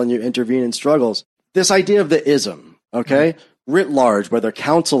with people and you intervene in struggles. This idea of the ism, okay, writ large, whether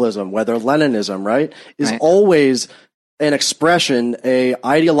councilism, whether Leninism, right, is always an expression, a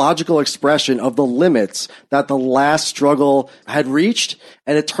ideological expression of the limits that the last struggle had reached,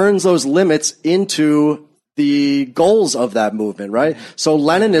 and it turns those limits into the goals of that movement, right? So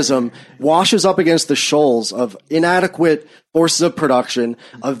Leninism washes up against the shoals of inadequate forces of production,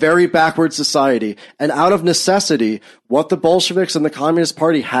 a very backward society, and out of necessity, what the Bolsheviks and the Communist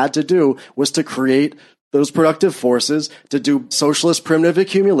Party had to do was to create those productive forces to do socialist primitive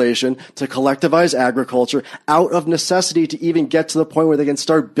accumulation, to collectivize agriculture out of necessity to even get to the point where they can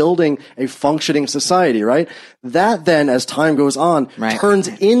start building a functioning society, right? That then, as time goes on, turns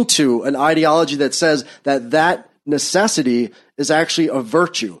into an ideology that says that necessity is actually a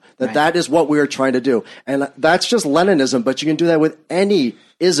virtue, that is what we are trying to do. And that's just Leninism, but you can do that with any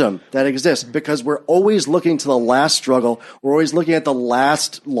ism that exists, because we're always looking to the last struggle. We're always looking at the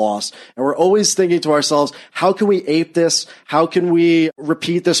last loss. And we're always thinking to ourselves, how can we ape this? How can we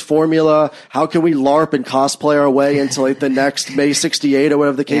repeat this formula? How can we LARP and cosplay our way into like the next May 68 or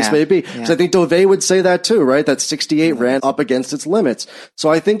whatever the case may be? So I think Dove would say that too, right? That 68 ran up against its limits.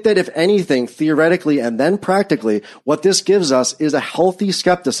 So I think that if anything, theoretically and then practically, what this gives us is a healthy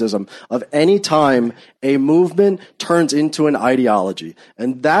skepticism of any time a movement turns into an ideology.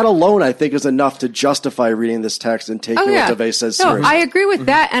 And that alone, I think, is enough to justify reading this text and taking what Dove says seriously. I agree with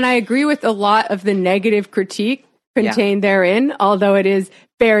that, and I agree with a lot of the negative critique contained therein, although it is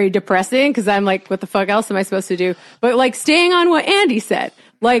very depressing, because I'm like, what the fuck else am I supposed to do? But like, staying on what Andy said,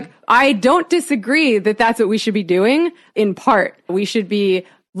 like, I don't disagree that that's what we should be doing. In part, we should be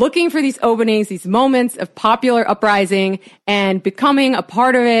looking for these openings, these moments of popular uprising, and becoming a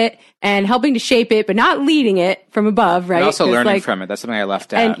part of it and helping to shape it, but not leading it from above, right? And also learning from it. That's something I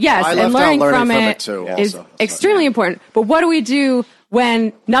left out. And yes, and learning from it too, is extremely important. But what do we do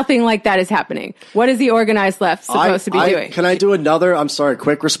when nothing like that is happening? What is the organized left supposed to be doing? Can I do another, I'm sorry,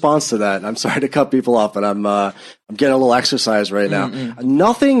 quick response to that? I'm sorry to cut people off, but I'm getting a little exercise right now.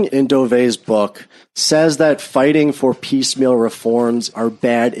 Nothing in Dove's book says that fighting for piecemeal reforms are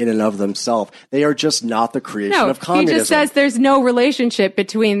bad in and of themselves. They are just not the creation of communism. He just says there's no relationship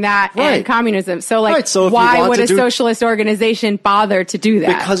between that and communism. So, like, so why would a socialist organization bother to do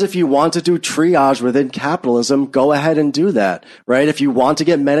that? Because if you want to do triage within capitalism, go ahead and do that, right? If you want to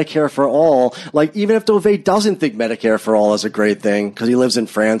get Medicare for all, like, even if Dove doesn't think Medicare for all is a great thing, because he lives in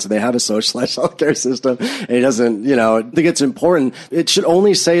France and they have a socialized healthcare system, and he doesn't, think it's important. It should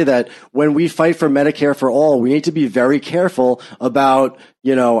only say that when we fight for Medicare for all, we need to be very careful about,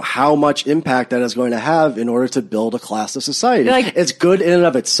 how much impact that is going to have in order to build a class of society. Like, it's good in and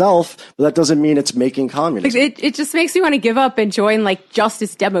of itself, but that doesn't mean it's making communism. It just makes me want to give up and join, like,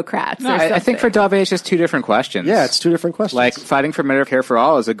 Justice Democrats. No, I think for Dove, it's just two different questions. Yeah, it's two different questions. Like, fighting for Medicare for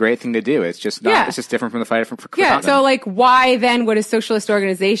all is a great thing to do. It's just not. It's just different from the fight for so, like, why then would a socialist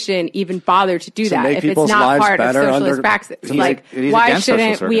organization even bother to do that if it's not part of socialist practice? Like, why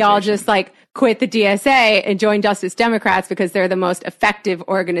shouldn't we all just, like, quit the DSA and join Justice Democrats because they're the most effective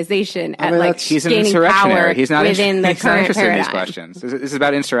organization at he's an gaining power he's not within the current interested paradigm. In these questions. This is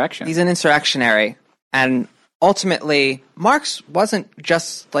about insurrection. He's an insurrectionary, and ultimately, Marx wasn't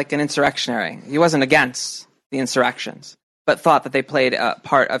just like an insurrectionary. He wasn't against the insurrections, but thought that they played a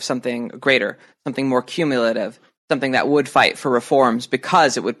part of something greater, something more cumulative, something that would fight for reforms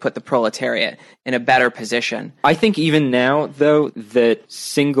because it would put the proletariat in a better position. I think even now, though, that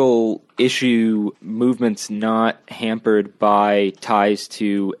single issue movements not hampered by ties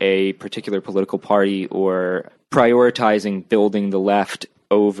to a particular political party or prioritizing building the left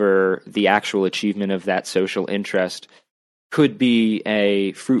over the actual achievement of that social interest could be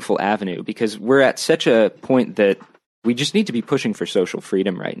a fruitful avenue, because we're at such a point that we just need to be pushing for social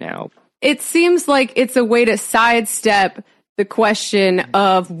freedom right now. It seems like it's a way to sidestep the question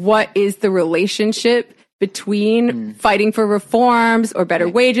of what is the relationship between fighting for reforms or better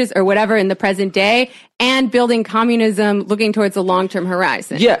wages or whatever in the present day and building communism looking towards a long-term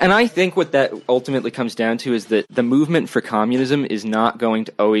horizon. Yeah, and I think what that ultimately comes down to is that the movement for communism is not going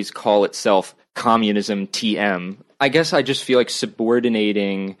to always call itself communism TM. I guess I just feel like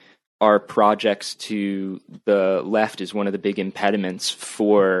subordinating our projects to the left is one of the big impediments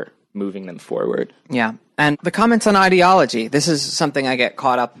for moving them forward. Yeah. And the comments on ideology, this is something I get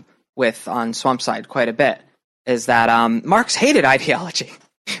caught up with on Swampside quite a bit, is that Marx hated ideology.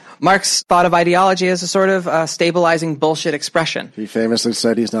 Marx thought of ideology as a sort of stabilizing bullshit expression. He famously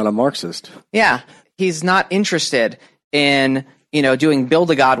said he's not a Marxist. Yeah. He's not interested in, doing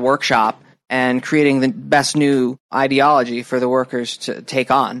Build-A-God workshop and creating the best new ideology for the workers to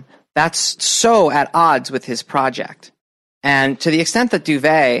take on. That's so at odds with his project. And to the extent that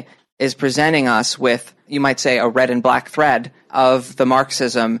Duvay is presenting us with, you might say, a red and black thread of the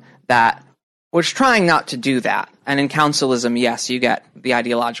Marxism that was trying not to do that. And in councilism, yes, you get the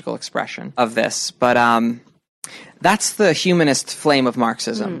ideological expression of this. But that's the humanist flame of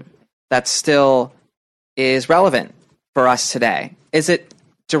Marxism that still is relevant for us today. Is it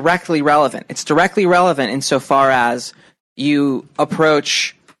directly relevant? It's directly relevant insofar as you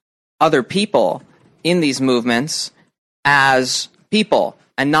approach other people in these movements as people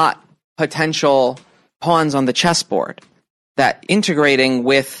and not potential pawns on the chessboard. That integrating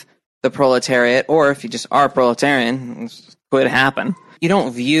with the proletariat, or if you just are proletarian, it could happen, you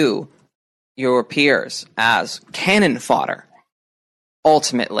don't view your peers as cannon fodder,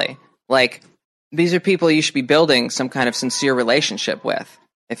 ultimately. Like, these are people you should be building some kind of sincere relationship with.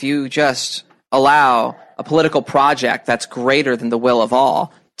 If you just allow a political project that's greater than the will of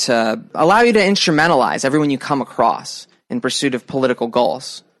all to allow you to instrumentalize everyone you come across in pursuit of political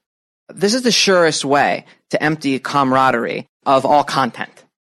goals, this is the surest way to empty camaraderie of all content.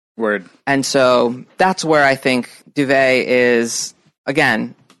 Word. And so that's where I think Duvet is,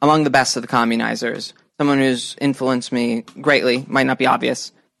 again, among the best of the communizers. Someone who's influenced me greatly, might not be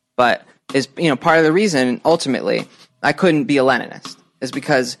obvious, but is, part of the reason, ultimately, I couldn't be a Leninist, is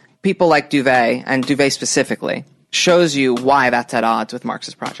because people like Duvet, and Duvet specifically, shows you why that's at odds with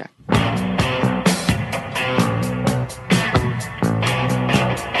Marx's project.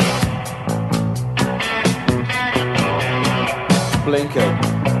 Blinker.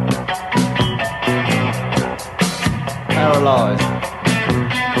 Paralyzed.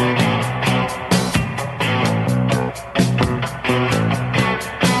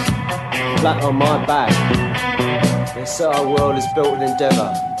 Flat on my back. This our world is built with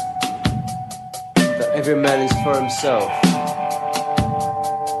endeavour. That every man is for himself.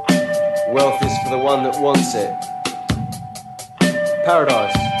 Wealth is for the one that wants it.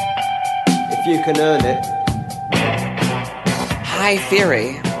 Paradise. If you can earn it. High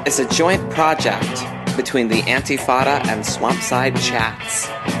Theory is a joint project between the Antifada and Swampside chats.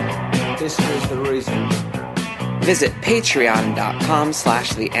 History is the reason. Visit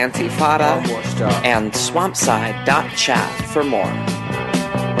patreon.com/theantifada and swampside.chat for more.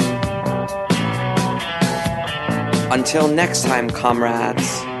 Until next time,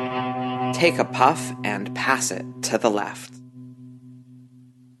 comrades, take a puff and pass it to the left.